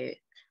into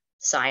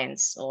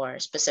science, or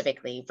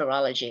specifically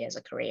virology, as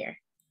a career?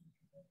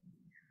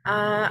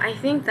 I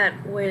think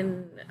that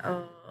when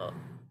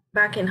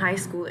back in high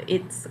school,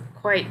 it's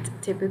quite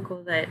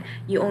typical that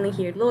you only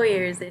hear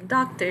lawyers and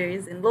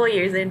doctors and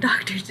lawyers and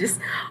doctors, just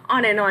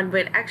on and on.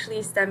 But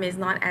actually, STEM is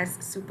not as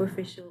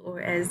superficial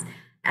or as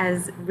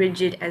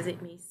rigid as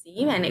it may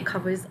seem, and it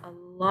covers a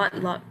lot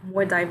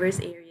more diverse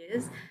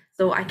areas.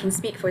 So I can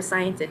speak for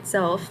science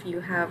itself. You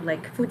have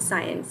like food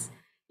science,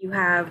 you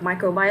have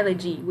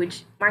microbiology,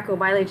 which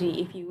microbiology,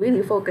 if you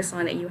really focus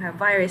on it, you have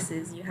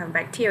viruses, you have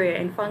bacteria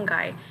and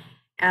fungi.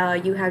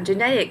 You have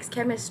genetics,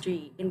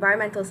 chemistry,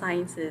 environmental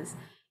sciences,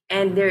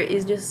 and there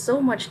is just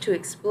so much to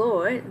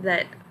explore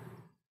that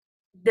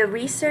the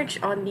research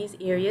on these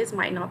areas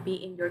might not be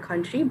in your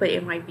country, but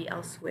it might be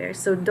elsewhere.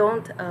 So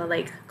don't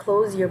like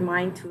close your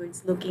mind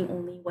towards looking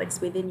only what's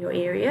within your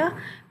area,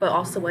 but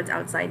also what's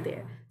outside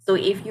there. So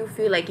if you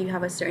feel like you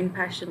have a certain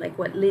passion, like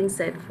what Lynn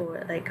said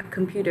for like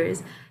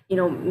computers, you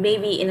know,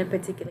 maybe in a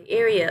particular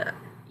area,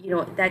 you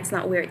know, that's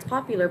not where it's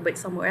popular, but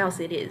somewhere else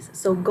it is.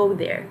 So go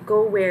there,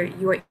 go where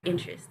your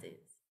interest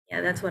is. Yeah,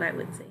 that's what I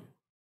would say.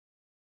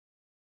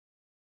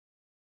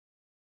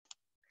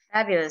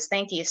 Fabulous.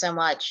 Thank you so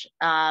much.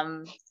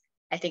 I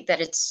think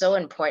that it's so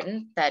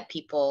important that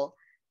people,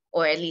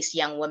 or at least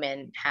young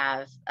women,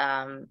 have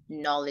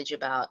knowledge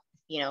about,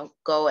 you know,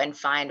 go and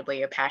find where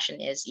your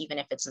passion is, even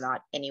if it's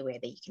not anywhere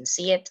that you can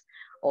see it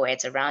or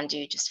it's around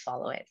you, just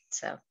follow it.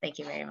 So thank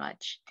you very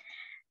much.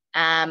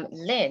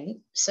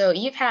 Lynn, so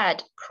you've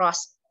had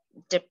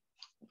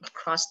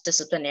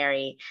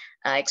cross-disciplinary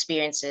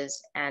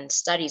experiences and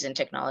studies in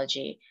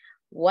technology.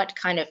 What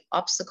kind of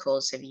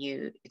obstacles have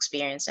you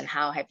experienced, and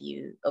how have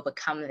you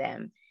overcome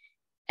them?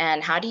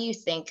 And how do you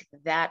think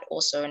that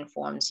also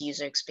informs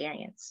user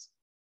experience?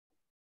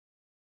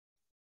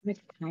 What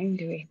time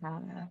do we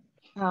have?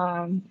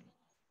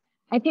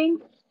 I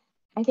think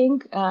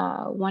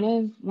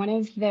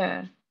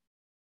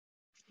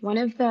one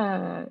of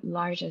the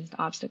largest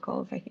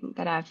obstacles I think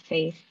that I've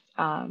faced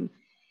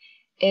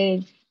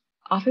is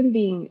often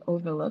being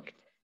overlooked,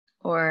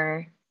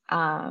 or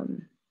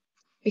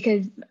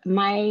because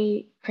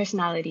my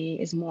personality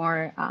is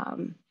more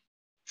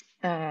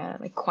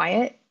like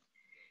quiet,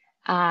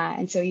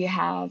 and so you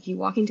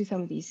walk into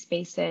some of these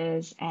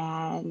spaces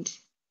and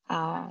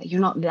you're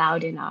not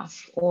loud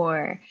enough,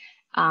 or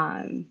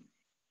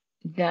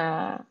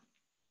the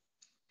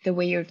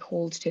way you're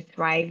told to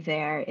thrive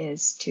there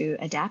is to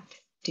adapt,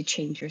 to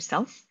change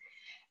yourself,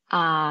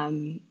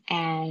 and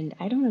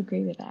I don't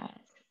agree with that.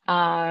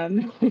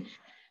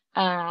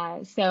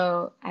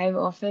 So I've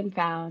often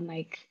found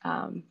like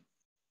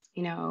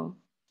you know,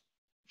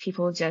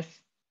 people just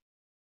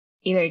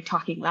either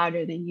talking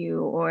louder than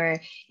you,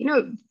 or, you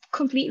know,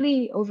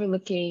 completely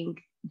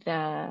overlooking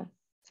the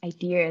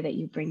idea that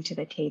you bring to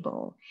the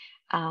table.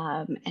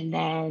 And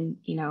then,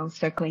 you know,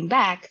 circling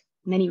back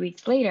many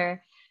weeks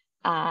later,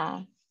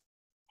 and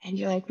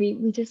you're like,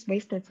 we just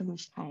wasted so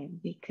much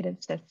time. We could have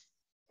just,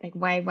 like,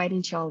 why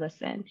didn't y'all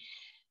listen?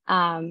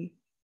 And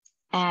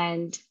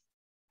I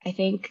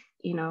think,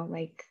 you know,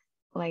 like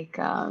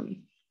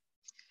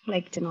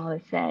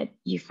Dunola said,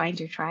 you find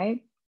your tribe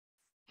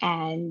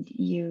and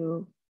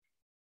you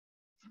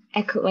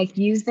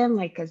use them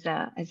like as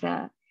a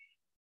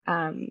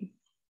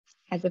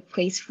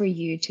place for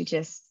you to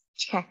just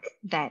check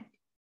that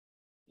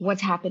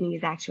what's happening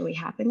is actually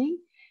happening,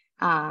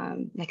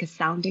 like a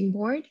sounding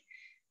board.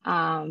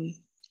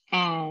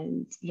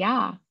 And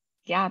yeah,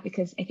 yeah,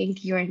 because I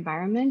think your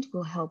environment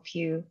will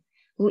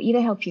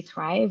either help you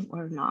thrive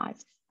or not,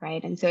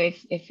 right? And so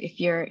if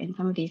you're in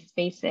some of these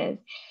spaces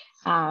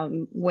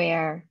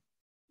where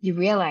you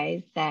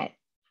realize that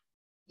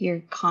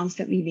you're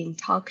constantly being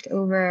talked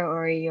over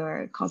or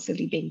you're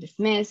constantly being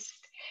dismissed,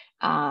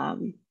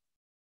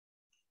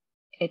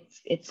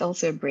 it's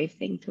also a brave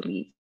thing to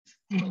leave.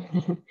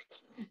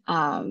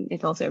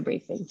 It's also a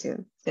brave thing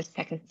to just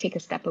take a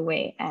step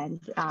away.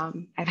 And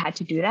I've had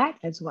to do that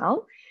as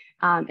well.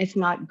 It's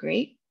not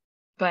great,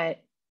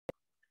 but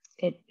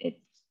it's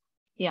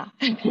yeah.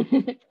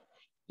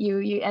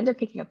 you end up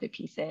picking up the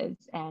pieces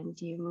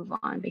and you move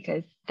on,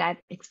 because that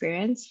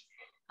experience,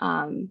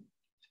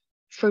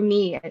 for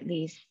me at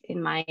least,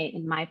 in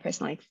my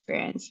personal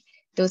experience,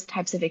 those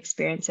types of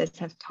experiences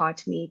have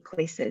taught me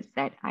places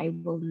that I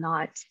will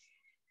not,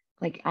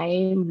 like, I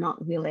am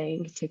not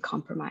willing to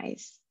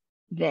compromise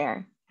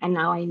there. And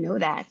now I know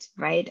that,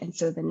 right? And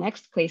so the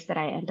next place that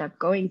I end up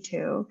going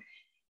to,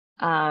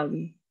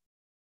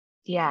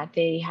 yeah,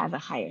 they have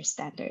a higher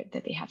standard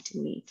that they have to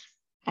meet.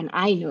 And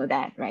I know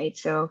that, right?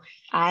 So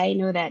I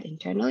know that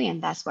internally,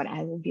 and that's what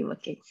I will be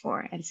looking for.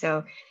 And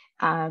so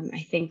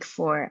I think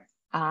for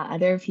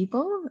other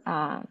people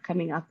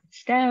coming up with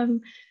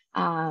STEM,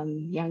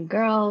 young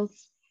girls,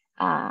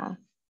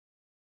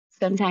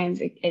 sometimes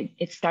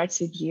it starts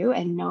with you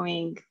and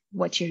knowing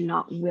what you're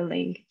not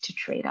willing to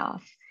trade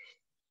off,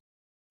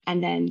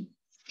 and then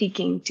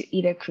seeking to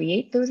either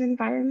create those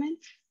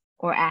environments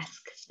or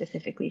ask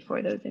specifically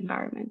for those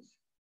environments.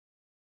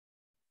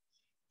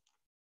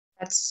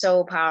 That's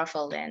so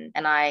powerful, Lynn,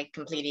 and I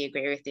completely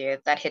agree with you.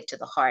 That hit to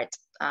the heart.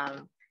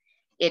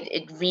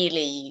 It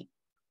really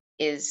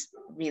is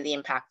really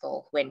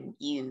impactful when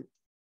you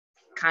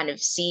kind of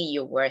see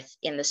your worth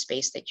in the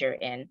space that you're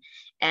in,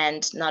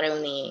 and not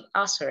only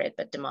ask for it,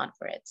 but demand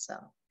for it. So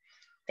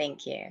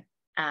thank you.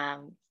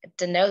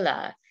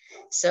 Dunola,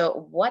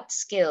 so what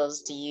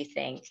skills do you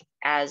think,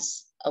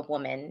 as a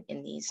woman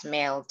in these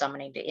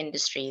male-dominated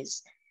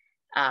industries,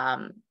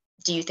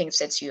 do you think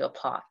sets you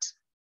apart?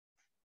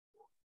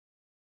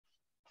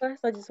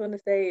 First, I just want to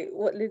say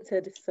what Lynn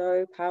said is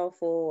so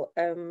powerful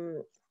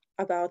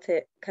about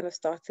it kind of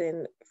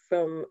starting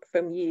from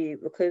you,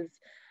 because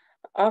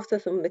after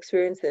some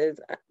experiences,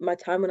 my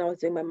time when I was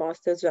doing my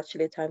master's was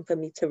actually a time for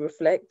me to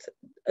reflect,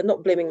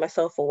 not blaming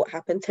myself for what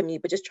happened to me,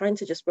 but just trying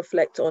to just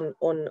reflect on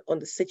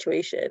the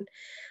situation.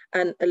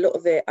 And a lot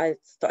of it I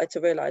started to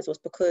realize was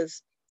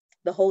because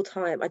the whole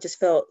time I just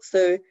felt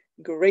so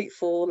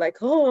grateful, like,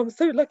 oh, I'm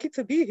so lucky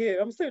to be here,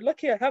 I'm so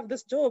lucky I have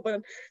this job,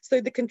 and so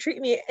they can treat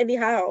me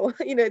anyhow,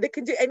 you know, they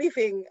can do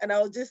anything, and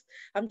I'm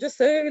just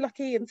so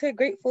lucky and so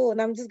grateful,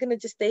 and I'm just gonna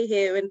just stay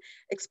here and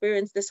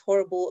experience this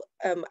horrible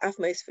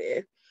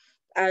atmosphere.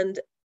 And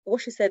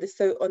what she said is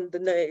so on the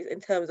nose in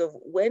terms of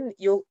when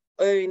your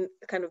own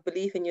kind of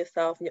belief in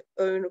yourself and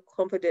your own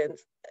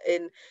confidence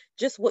in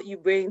just what you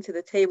bring to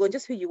the table and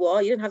just who you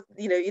are. You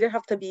don't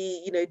have to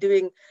be, you know,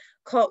 doing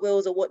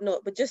cartwheels or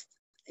whatnot, but just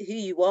who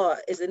you are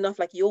is enough.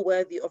 Like, you're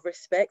worthy of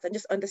respect, and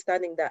just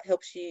understanding that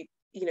helps you,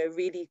 you know,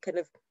 really kind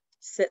of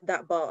set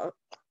that bar.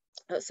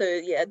 So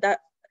yeah, that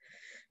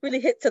really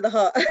hit to the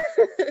heart.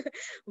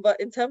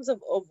 But in terms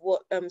of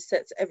what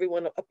sets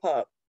everyone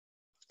apart,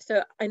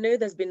 so I know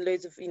there's been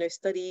loads of, you know,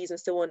 studies and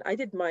so on. I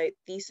did my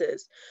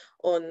thesis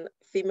on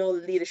female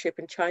leadership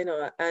in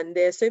China, and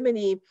there's so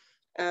many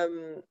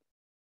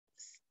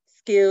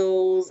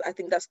skills, I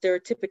think, that's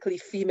stereotypically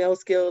female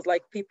skills.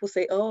 Like, people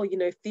say, oh, you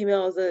know,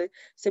 females are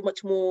so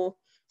much more,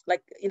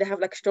 like, you know,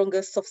 have like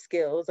stronger soft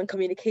skills and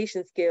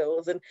communication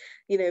skills, and,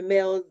 you know,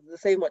 males are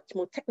so much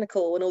more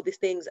technical and all these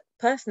things.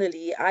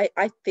 Personally,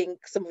 I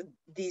think some of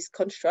these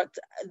constructs,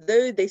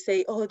 though they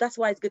say, oh, that's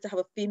why it's good to have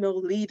a female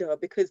leader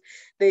because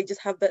they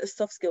just have better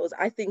soft skills,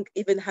 I think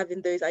even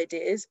having those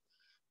ideas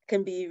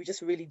can be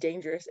just really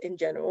dangerous in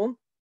general,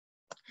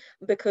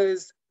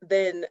 because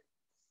then,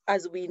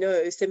 as we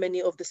know, so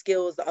many of the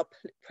skills that are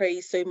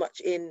praised so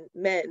much in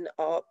men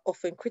are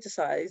often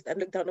criticized and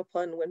looked down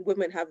upon when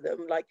women have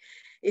them. Like,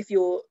 if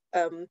you're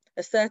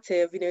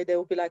assertive, you know, they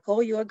will be like,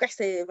 oh, you're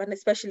aggressive. And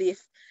especially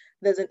if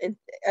there's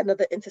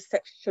another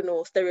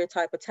intersectional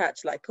stereotype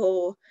attached, like,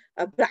 oh,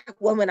 a Black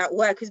woman at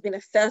work who's been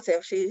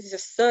assertive, she's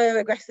just so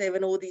aggressive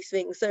and all these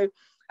things. So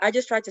I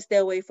just try to stay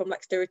away from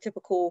like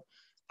stereotypical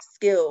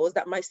skills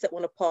that might set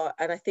one apart.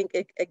 And I think,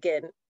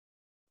 again,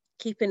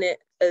 keeping it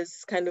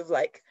as kind of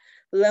like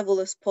level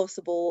as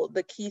possible.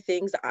 The key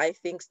things that I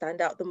think stand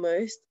out the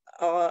most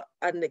are,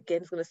 and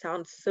again, it's going to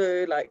sound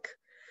so like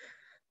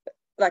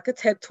a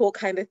TED talk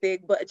kind of thing,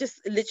 but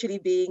just literally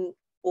being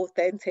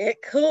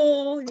authentic.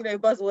 Oh, you know,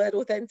 buzzword,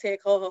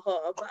 authentic, ha ha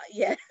ha. But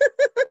yeah,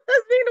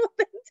 being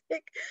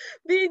authentic,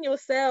 being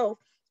yourself.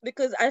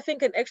 Because I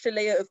think an extra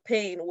layer of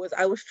pain was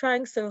I was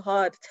trying so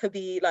hard to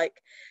be like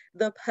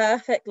the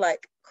perfect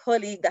like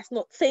colleague that's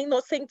not saying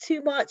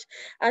too much,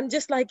 and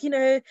just like, you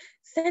know,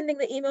 sending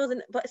the emails,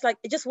 and but it's like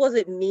it just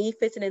wasn't me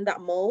fitting in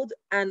that mold.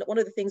 And one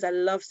of the things I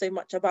love so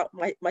much about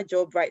my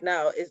job right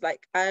now is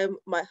like I'm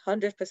my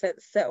 100%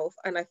 self,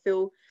 and I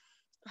feel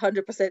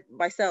 100%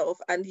 myself,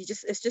 and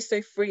it's just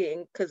so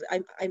freeing, because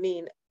I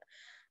mean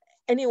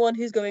anyone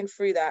who's going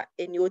through that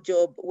in your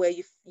job, where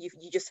you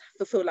just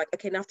feel like,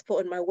 okay, now I have to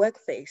put on my work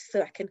face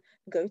so I can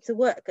go to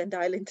work and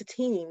dial into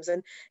Teams,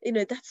 and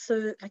that's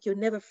so, like, you're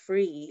never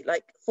free.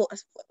 Like,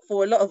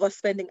 for a lot of us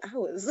spending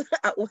hours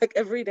at work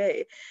every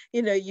day,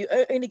 you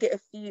only get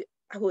a few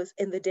hours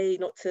in the day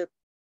not to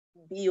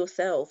be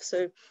yourself.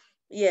 So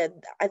yeah,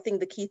 I think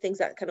the key things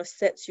that kind of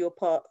sets you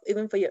apart,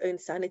 even for your own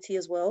sanity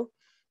as well,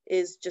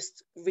 is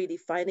just really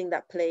finding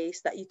that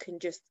place that you can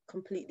just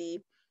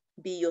completely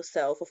be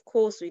yourself. Of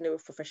course,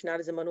 with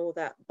professionalism and all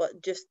that,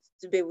 but just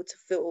to be able to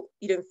feel,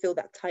 you don't feel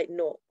that tight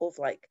knot of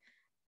like,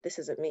 this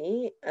isn't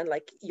me, and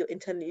like you're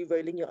internally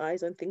rolling your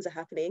eyes when things are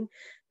happening.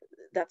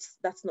 That's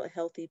not a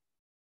healthy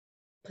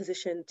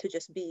position to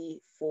just be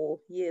for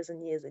years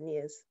and years and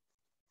years.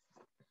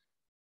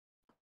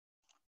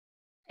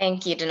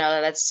 Thank you,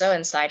 Dunola. That's so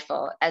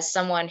insightful. As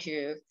someone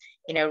who,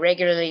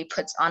 regularly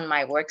puts on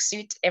my work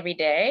suit every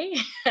day,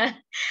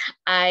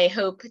 I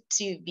hope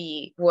to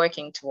be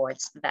working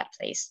towards that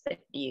place that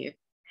you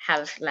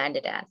have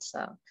landed at.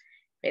 So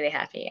really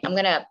happy. I'm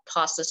going to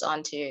pass this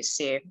on to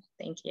Sue.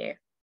 Thank you.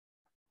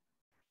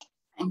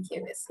 Thank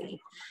you, Issy.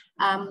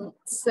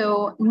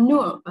 So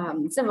Nur,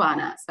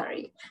 Zawanah,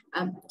 sorry.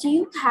 Do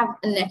you have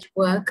a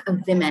network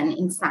of women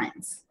in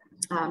science?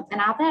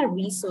 And are there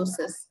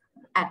resources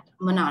at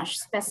Monash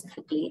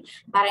specifically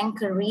that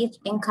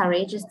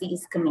encourages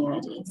these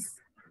communities?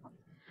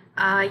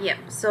 Yeah,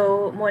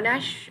 so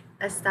Monash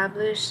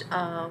established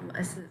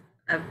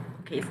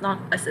okay, it's not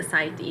a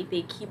society,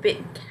 they keep it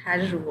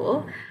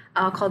casual,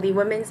 called the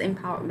Women's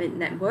Empowerment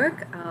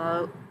Network,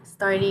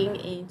 starting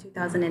in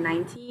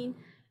 2019.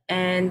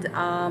 And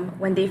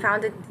when they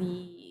founded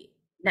the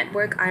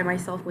network, I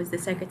myself was the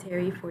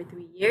secretary for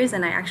 3 years,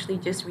 and I actually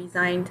just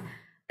resigned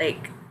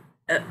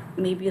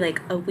maybe like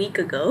a week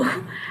ago.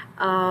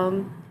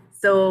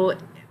 So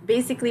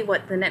basically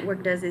what the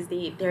network does is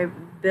they're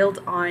built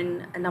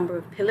on a number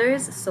of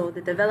pillars. So the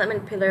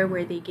development pillar,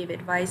 where they give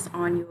advice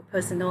on your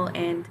personal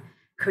and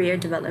career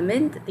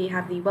development. They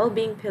have the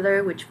well-being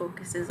pillar, which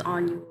focuses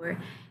on your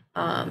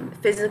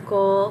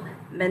physical,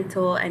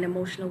 mental, and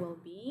emotional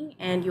well-being.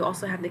 And you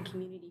also have the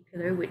community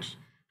pillar, which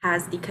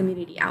has the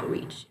community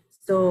outreach.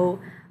 So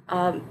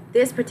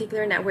this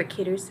particular network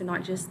caters to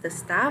not just the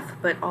staff,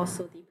 but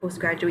also the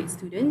postgraduate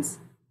students.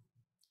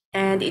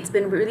 And it's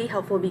been really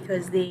helpful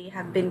because they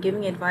have been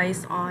giving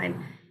advice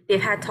on,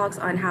 they've had talks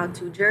on how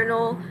to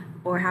journal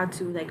or how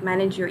to like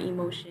manage your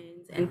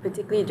emotions. And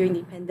particularly during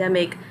the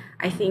pandemic,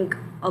 I think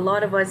a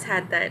lot of us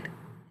had that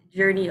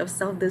journey of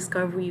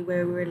self-discovery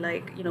where we're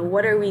like,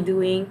 what are we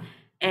doing?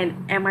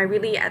 And am I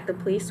really at the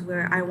place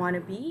where I want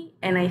to be?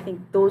 And I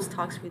think those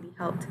talks really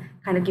helped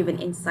kind of give an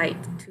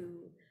insight to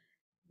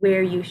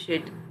where you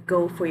should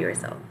go for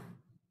yourself.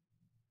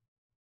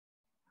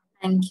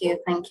 Thank you.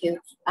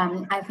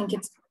 I think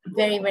it's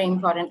very, very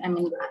important. I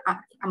mean,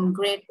 I'm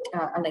great.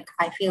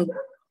 I feel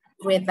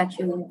great that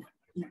you've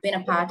been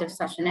a part of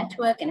such a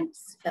network, and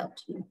it's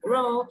helped you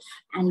grow,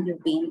 and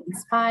you've been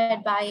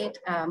inspired by it.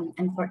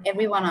 And for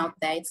everyone out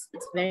there, it's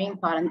very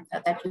important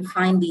that you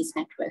find these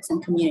networks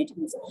and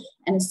communities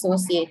and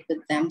associate with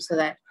them, so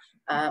that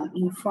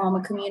you form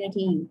a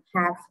community, you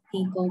have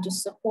people to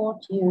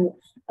support you,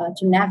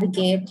 to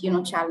navigate,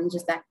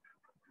 challenges that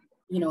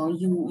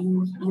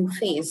you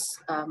face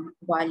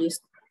while you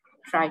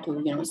try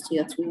to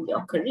steer through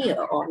your career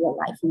or your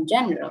life in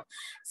general.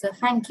 So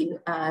thank you,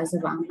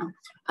 Zawanah.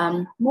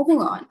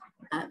 Moving on,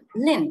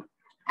 Lynn,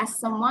 as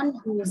someone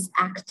who is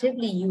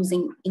actively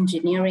using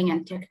engineering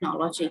and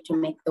technology to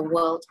make the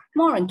world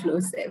more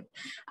inclusive,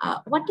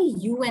 what do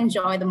you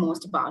enjoy the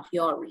most about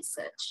your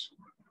research?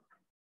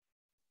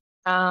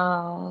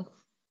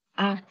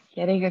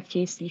 Getting a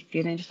PhD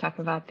student to talk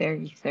about their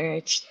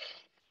research.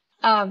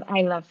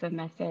 I love the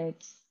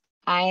methods.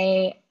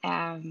 I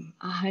am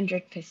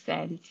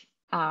 100%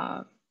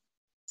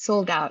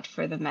 sold out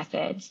for the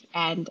methods,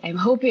 and I'm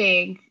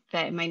hoping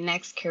that my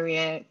next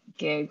career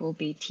gig will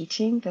be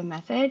teaching the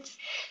methods,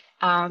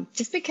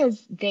 just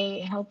because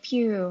they help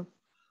you.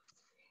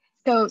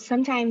 So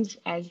sometimes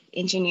as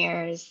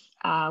engineers,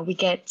 we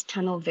get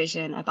tunnel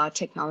vision about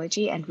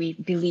technology, and we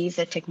believe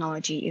that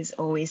technology is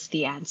always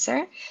the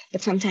answer,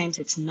 but sometimes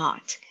it's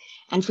not.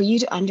 And for you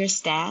to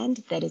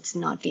understand that it's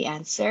not the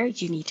answer,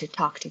 you need to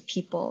talk to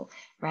people,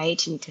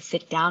 right? You need to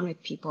sit down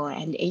with people.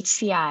 And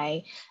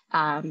HCI,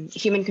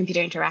 human-computer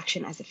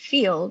interaction as a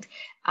field,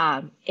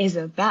 is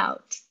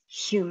about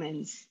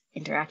humans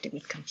interacting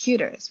with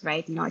computers,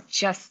 right? Not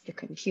just the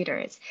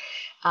computers.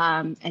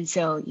 And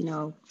so,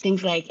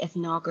 things like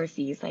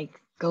ethnographies,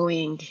 like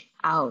going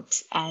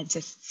out and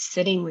just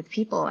sitting with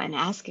people and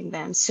asking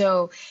them,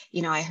 so,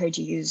 I heard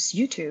you use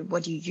YouTube.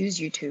 What do you use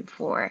YouTube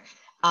for?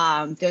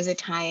 There was a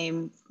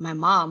time my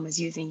mom was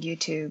using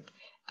YouTube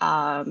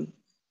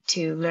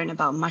to learn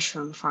about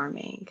mushroom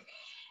farming.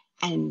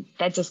 And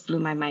that just blew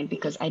my mind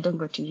because I don't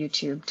go to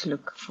YouTube to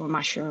look for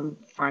mushroom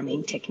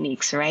farming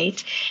techniques,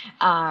 right?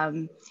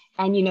 And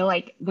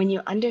like when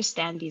you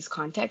understand these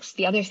contexts,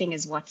 the other thing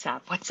is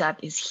WhatsApp. WhatsApp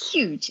is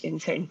huge in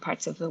certain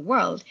parts of the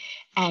world,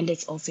 and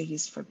it's also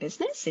used for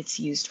business. It's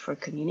used for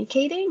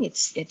communicating.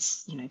 It's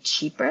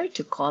cheaper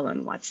to call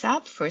on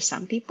WhatsApp for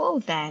some people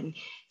than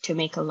to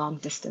make a long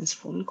distance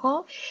phone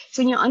call.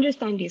 So when you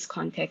understand these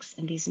contexts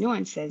and these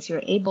nuances,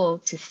 you're able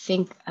to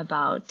think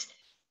about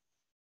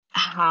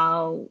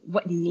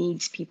what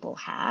needs people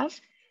have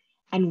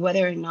and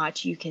whether or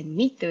not you can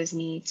meet those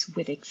needs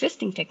with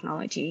existing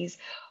technologies,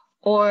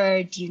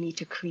 or do you need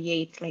to do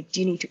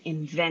you need to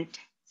invent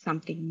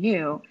something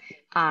new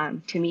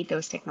to meet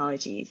those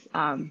technologies?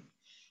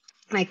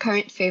 My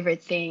current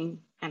favorite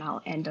thing, and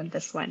I'll end on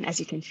this one. As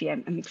you can see,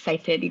 I'm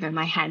excited, even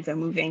my hands are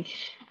moving.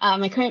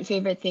 My current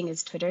favorite thing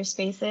is Twitter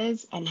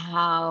Spaces and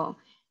how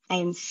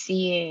I'm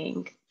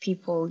seeing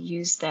people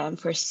use them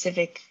for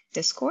civic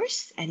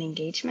discourse and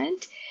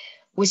engagement,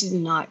 which is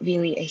not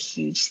really a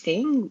huge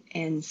thing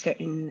in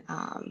certain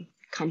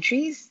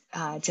countries,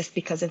 just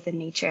because of the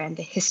nature and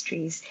the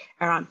histories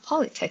around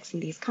politics in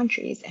these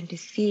countries. And to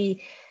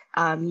see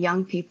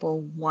young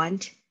people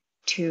want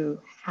to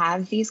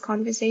have these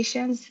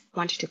conversations,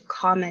 want to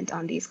comment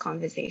on these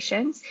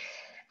conversations,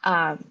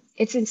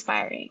 it's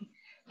inspiring.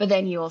 But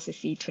then you also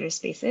see Twitter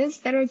Spaces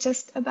that are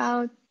just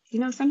about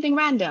something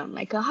random,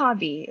 like a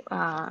hobby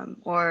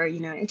or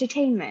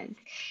entertainment.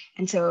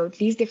 And so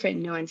these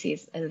different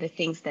nuances are the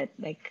things that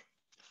they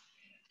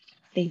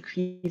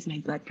increase my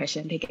blood pressure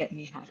and they get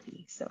me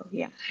happy. So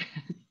yeah.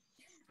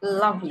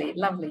 Lovely,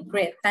 lovely,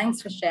 great.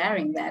 Thanks for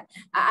sharing that.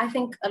 I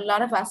think a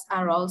lot of us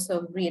are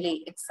also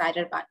really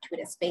excited about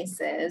Twitter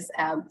Spaces.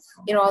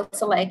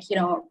 Also I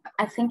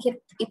think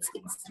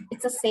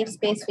it's a safe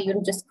space for you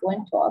to just go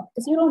and talk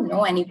because you don't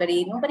know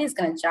anybody. Nobody's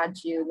going to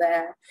judge you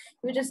there.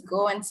 You just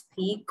go and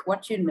speak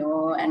what you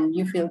know and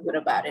you feel good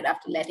about it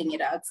after letting it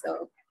out.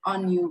 So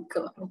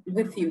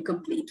with you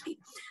completely.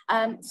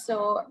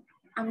 So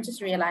I'm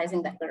just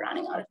realizing that we're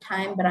running out of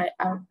time, but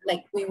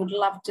we would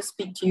love to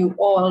speak to you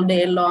all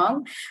day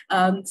long.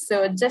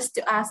 So just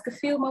to ask a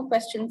few more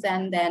questions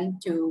and then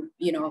to,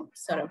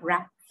 sort of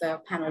wrap the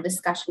panel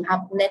discussion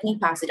up, let me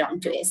pass it on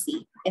to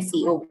Essie.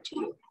 Essie, over to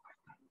you.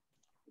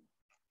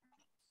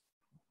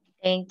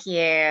 Thank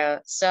you.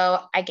 So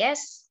I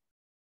guess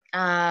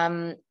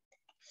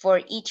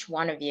for each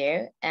one of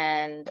you,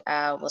 and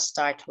we'll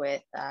start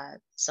with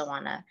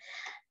Zawanah,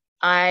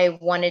 I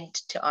wanted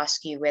to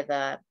ask you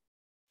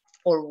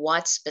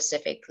what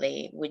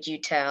specifically would you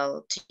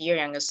tell to your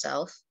younger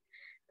self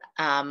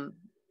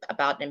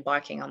about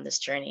embarking on this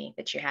journey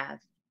that you have?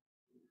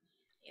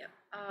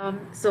 Yeah.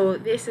 So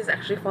this is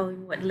actually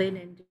following what Lynn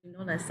and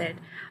Dunola said,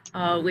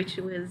 which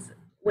was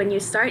when you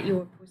start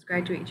your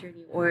postgraduate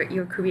journey or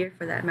your career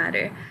for that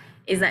matter,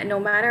 is that no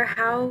matter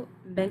how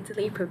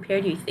mentally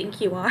prepared you think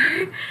you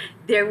are,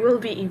 there will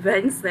be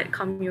events that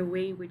come your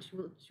way which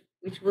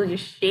will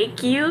just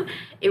shake you,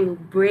 it will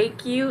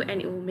break you,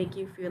 and it will make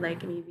you feel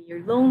like maybe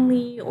you're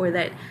lonely or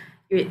that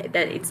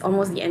it's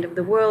almost the end of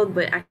the world,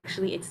 but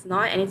actually it's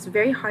not. And it's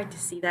very hard to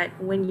see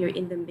that when you're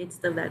in the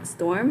midst of that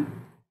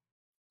storm.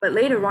 But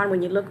later on,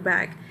 when you look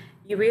back,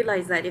 you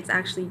realize that it's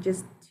actually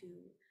just to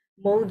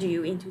mold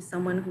you into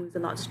someone who's a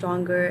lot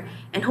stronger,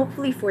 and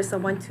hopefully for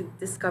someone to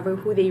discover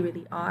who they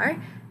really are,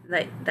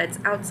 that's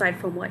outside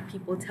from what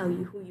people tell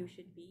you who you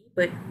should be,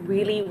 but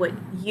really what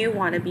you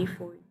want to be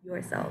for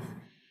yourself.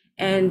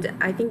 And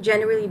I think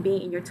generally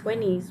being in your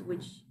 20s,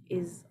 which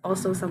is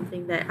also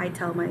something that I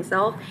tell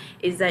myself,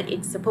 is that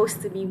it's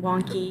supposed to be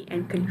wonky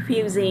and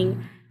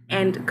confusing,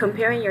 and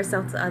comparing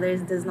yourself to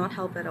others does not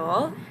help at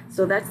all.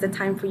 So that's the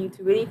time for you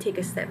to really take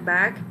a step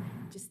back.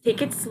 Just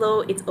take it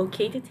slow. It's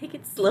okay to take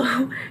it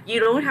slow. You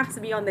don't have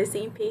to be on the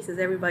same pace as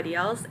everybody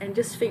else, and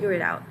just figure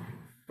it out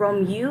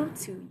from you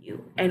to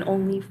you and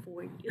only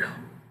for you.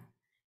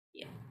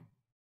 Yeah.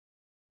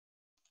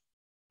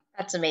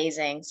 That's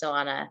amazing,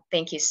 Zawanah.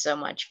 Thank you so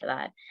much for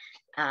that.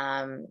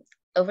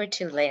 Over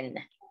to Lynn.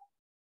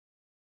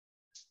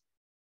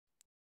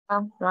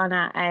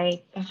 Rana,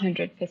 I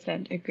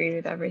 100% agree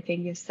with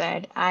everything you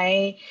said.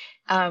 I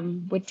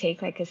would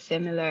take like a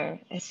similar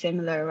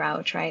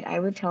route, right? I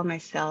would tell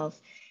myself,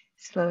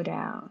 slow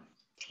down,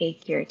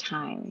 take your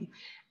time.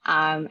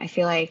 I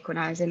feel like when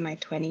I was in my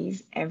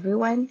 20s,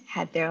 everyone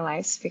had their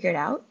lives figured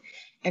out.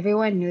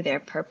 Everyone knew their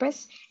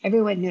purpose.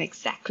 Everyone knew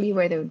exactly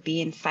where they would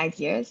be in 5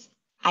 years.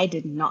 I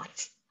did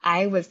not.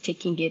 I was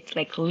taking it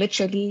like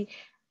literally,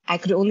 I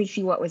could only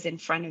see what was in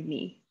front of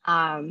me.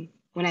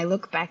 When I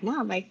look back now,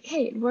 I'm like,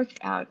 hey, it worked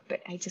out,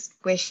 but I just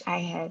wish I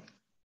had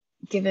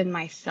given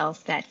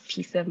myself that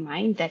peace of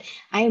mind that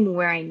I am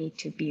where I need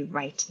to be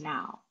right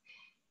now.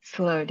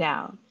 Slow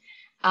down.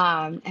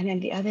 And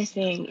then the other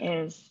thing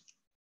is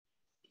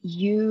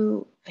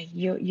it's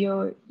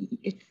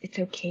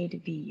okay to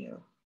be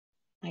you.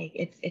 Like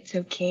it's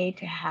okay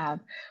to have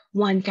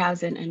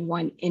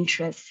 1,001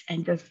 interests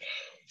and just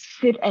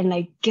sit and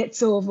like get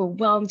so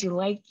overwhelmed. You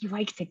like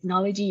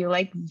technology, you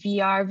like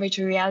VR,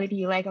 virtual reality,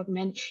 you like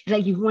augmented,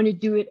 like you want to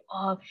do it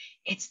all.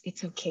 It's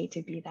okay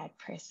to be that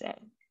person.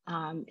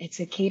 It's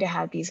okay to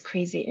have these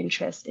crazy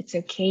interests. It's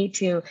okay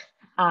to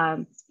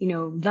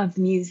love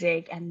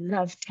music and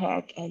love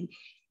tech, and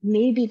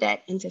maybe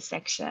that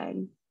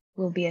intersection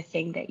will be a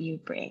thing that you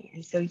bring.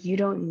 And so you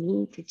don't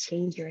need to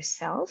change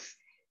yourself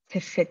to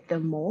fit the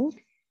mold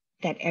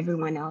that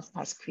everyone else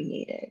has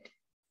created.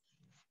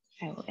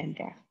 I will end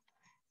there.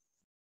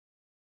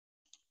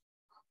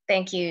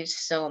 Thank you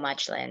so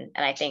much, Lynn.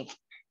 And I think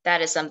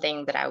that is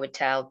something that I would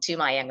tell to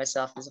my younger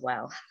self as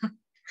well.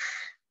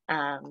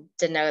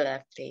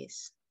 Dunola,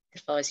 please, the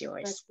floor is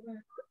yours.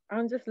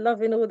 I'm just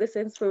loving all this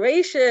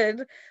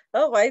inspiration.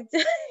 Oh my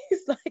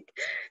days. Like,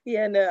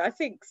 yeah, no, I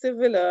think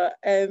similar.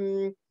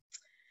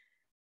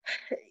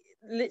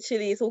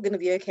 Literally, it's all going to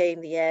be okay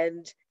in the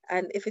end.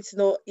 And if it's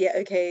not yet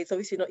okay, it's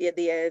obviously not yet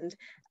the end.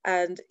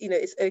 And, you know,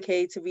 it's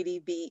okay to really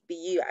be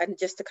you. And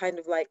just to kind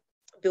of like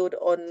build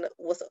on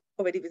what's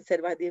already been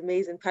said by the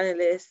amazing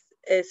panelists,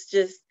 it's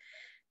just,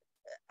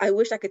 I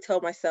wish I could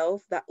tell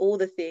myself that all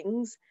the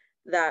things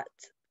that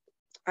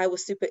I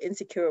was super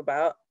insecure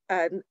about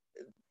and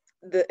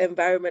the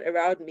environment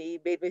around me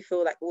made me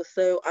feel like it was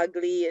so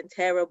ugly and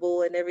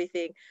terrible and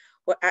everything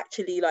were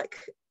actually like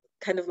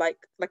kind of like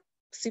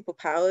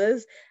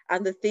superpowers,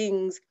 and the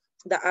things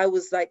that I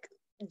was like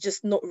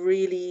just not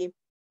really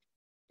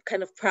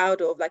kind of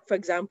proud of, like for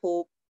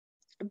example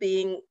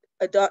being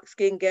a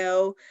dark-skinned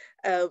girl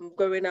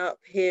growing up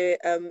here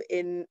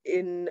in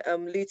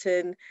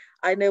Luton.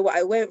 I know what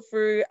I went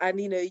through,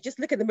 and you know, you just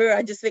look in the mirror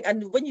and just think,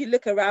 and when you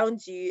look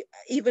around you,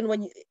 even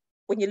when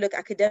you look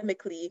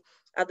academically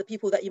at the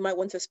people that you might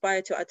want to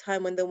aspire to at a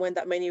time when there weren't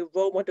that many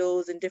role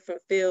models in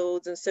different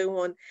fields and so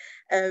on,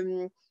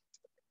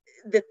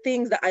 the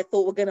things that I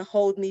thought were going to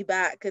hold me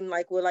back and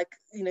like were like,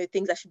 you know,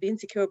 things I should be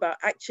insecure about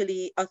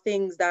actually are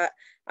things that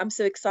I'm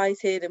so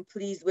excited and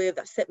pleased with,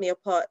 that set me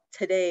apart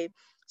today.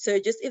 So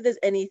just if there's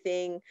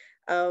anything,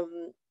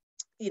 you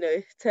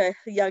know, to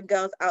young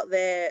girls out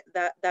there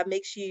that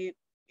makes you,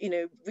 you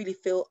know, really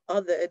feel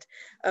othered,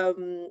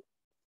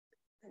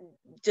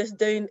 just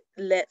don't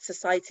let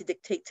society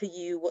dictate to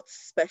you what's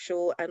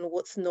special and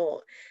what's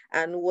not,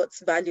 and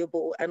what's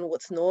valuable and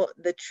what's not.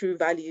 The true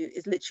value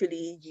is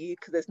literally you,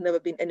 because there's never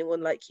been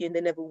anyone like you and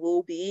there never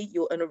will be.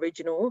 You're an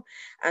original,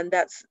 and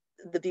that's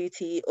the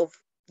beauty of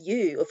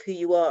you, of who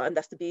you are, and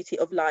that's the beauty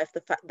of life, the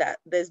fact that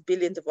there's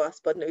billions of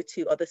us but no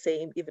two are the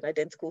same, even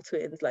identical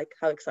twins. Like,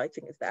 how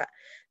exciting is that?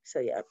 So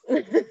yeah.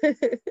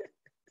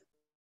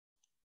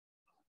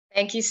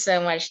 Thank you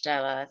so much,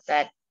 Della.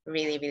 That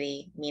really,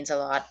 really means a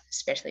lot,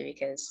 especially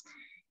because,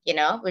 you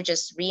know, we're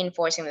just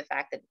reinforcing the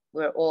fact that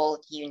we're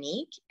all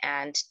unique,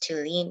 and to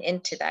lean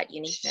into that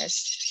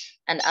uniqueness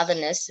and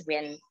otherness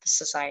when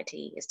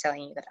society is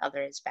telling you that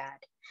other is bad.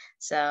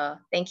 So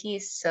thank you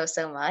so,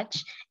 so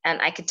much.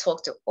 And I could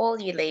talk to all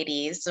you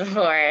ladies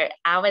for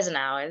hours and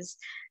hours,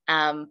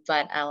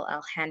 but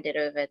I'll hand it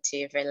over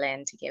to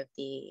Verlyn to give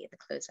the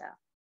closeout.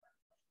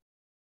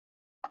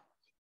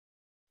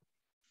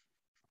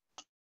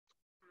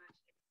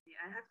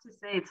 I have to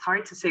say, it's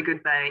hard to say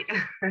goodbye.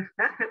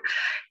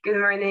 Good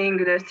morning,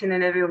 good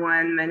afternoon,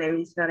 everyone. My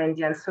name is Verlyn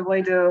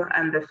Soboido.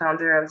 I'm the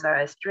founder of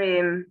Zahara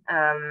Stream.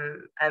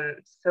 I'm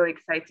so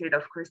excited.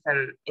 Of course,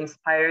 I'm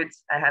inspired.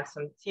 I have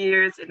some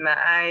tears in my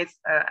eyes.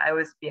 I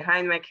was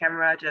behind my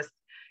camera, just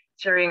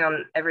cheering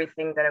on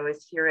everything that I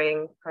was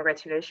hearing.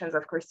 Congratulations,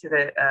 of course, to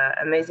the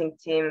amazing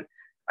team,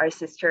 our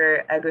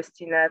sister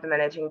Agostina, the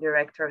managing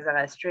director of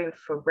Zahara Stream,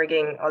 for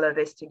bringing all of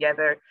this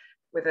together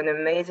with an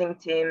amazing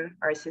team,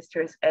 our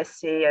sisters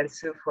Essie and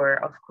Sue for,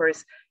 of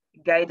course,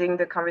 guiding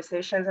the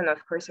conversations, and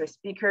of course our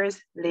speakers,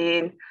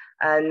 Lynn,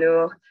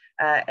 Nur,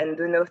 and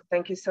Duno.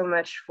 Thank you so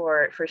much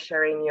for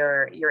sharing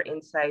your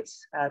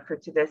insights for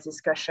today's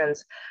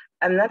discussions.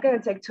 I'm not going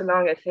to take too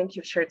long. I think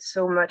you've shared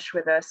so much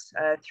with us.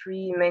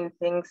 Three main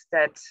things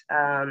that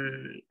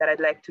I'd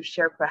like to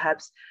share,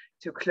 perhaps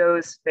to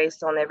close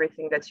based on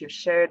everything that you've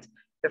shared.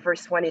 The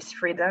first one is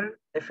freedom,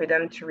 the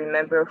freedom to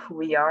remember who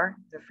we are,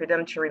 the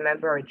freedom to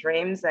remember our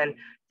dreams, and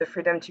the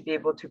freedom to be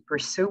able to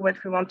pursue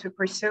what we want to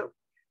pursue.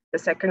 The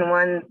second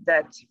one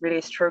that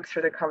really stroked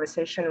through the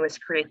conversation was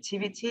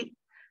creativity,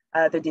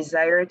 the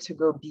desire to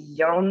go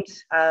beyond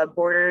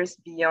borders,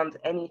 beyond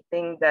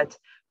anything that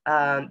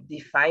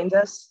defined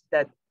us,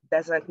 that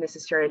doesn't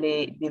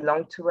necessarily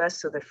belong to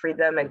us. So the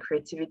freedom and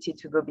creativity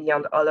to go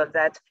beyond all of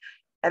that.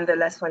 And the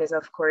last one is,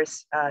 of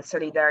course,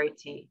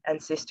 solidarity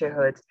and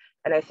sisterhood.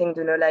 And I think,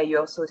 Dunola, you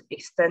also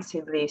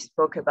extensively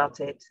spoke about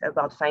it,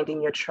 about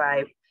finding your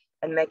tribe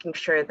and making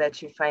sure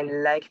that you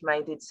find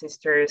like-minded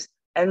sisters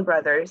and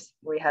brothers.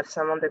 We have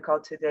some on the call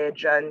today,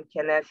 John,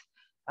 Kenneth,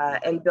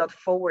 and build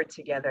forward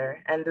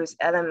together. And those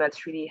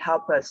elements really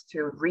help us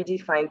to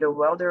redefine the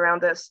world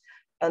around us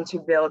and to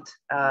build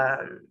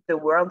the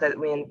world that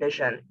we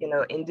envision, you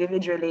know,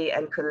 individually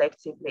and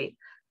collectively.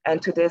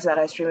 And today's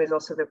Zahara Stream is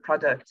also the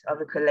product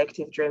of a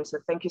collective dream. So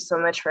thank you so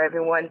much for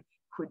everyone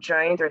who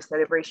joined our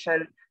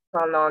celebration.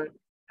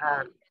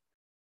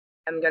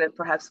 I'm going to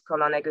perhaps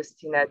call on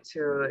Agustina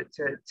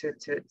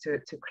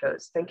to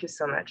close. Thank you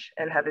so much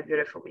and have a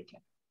beautiful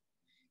weekend.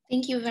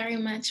 Thank you very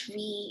much,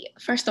 V.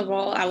 First of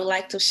all, I would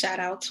like to shout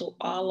out to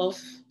all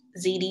of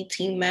ZD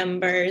team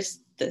members,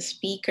 the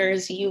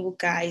speakers. You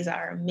guys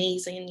are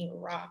amazing. You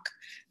rock.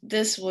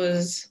 This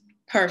was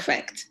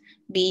perfect,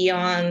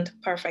 beyond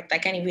perfect. I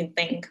can't even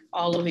thank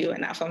all of you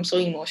enough. I'm so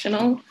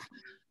emotional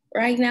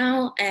right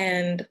now.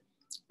 And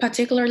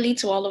particularly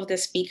to all of the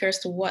speakers,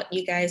 to what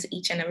you guys,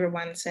 each and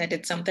everyone said,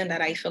 it's something that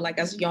I feel like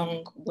as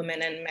young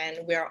women and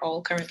men, we are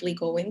all currently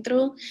going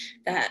through,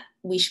 that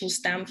we should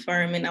stand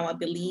firm in our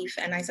belief.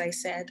 And as I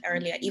said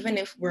earlier, even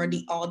if we're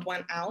the odd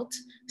one out,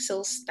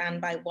 still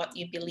stand by what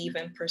you believe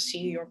and pursue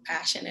your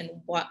passion and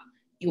what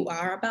you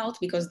are about,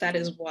 because that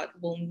is what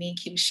will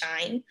make you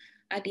shine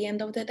at the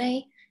end of the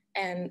day.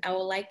 And I would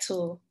like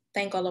to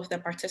thank all of the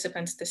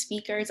participants, the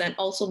speakers, and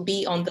also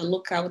be on the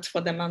lookout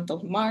for the month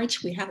of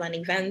March. We have an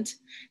event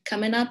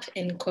coming up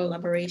in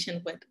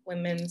collaboration with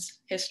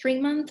Women's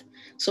History Month.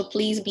 So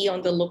please be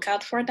on the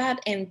lookout for that.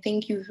 And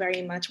thank you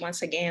very much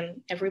once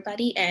again,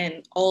 everybody.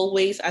 And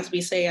always, as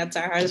we say at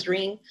Zahara's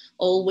Dream,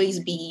 always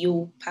be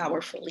you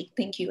powerfully.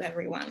 Thank you,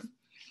 everyone.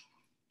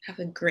 Have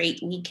a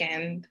great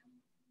weekend.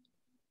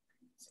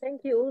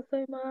 Thank you all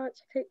so much.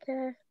 Take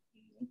care.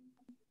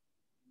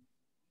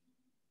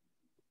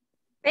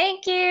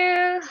 Thank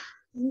you.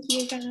 Thank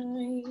you,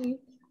 guys.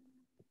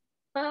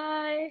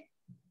 Bye.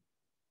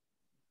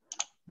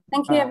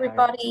 Thank you,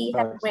 everybody.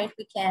 Have a great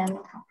weekend.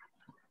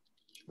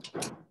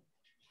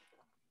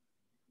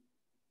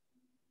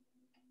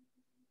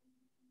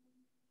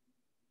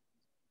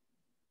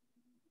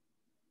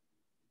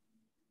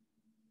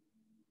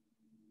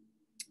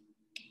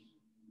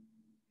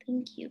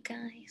 Thank you,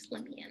 guys.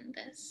 Let me end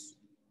this.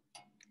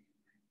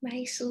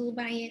 Bye, Sue.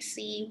 Bye,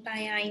 Essie.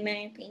 Bye,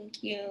 Aina.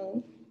 Thank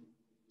you.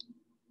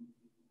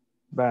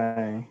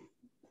 Bye.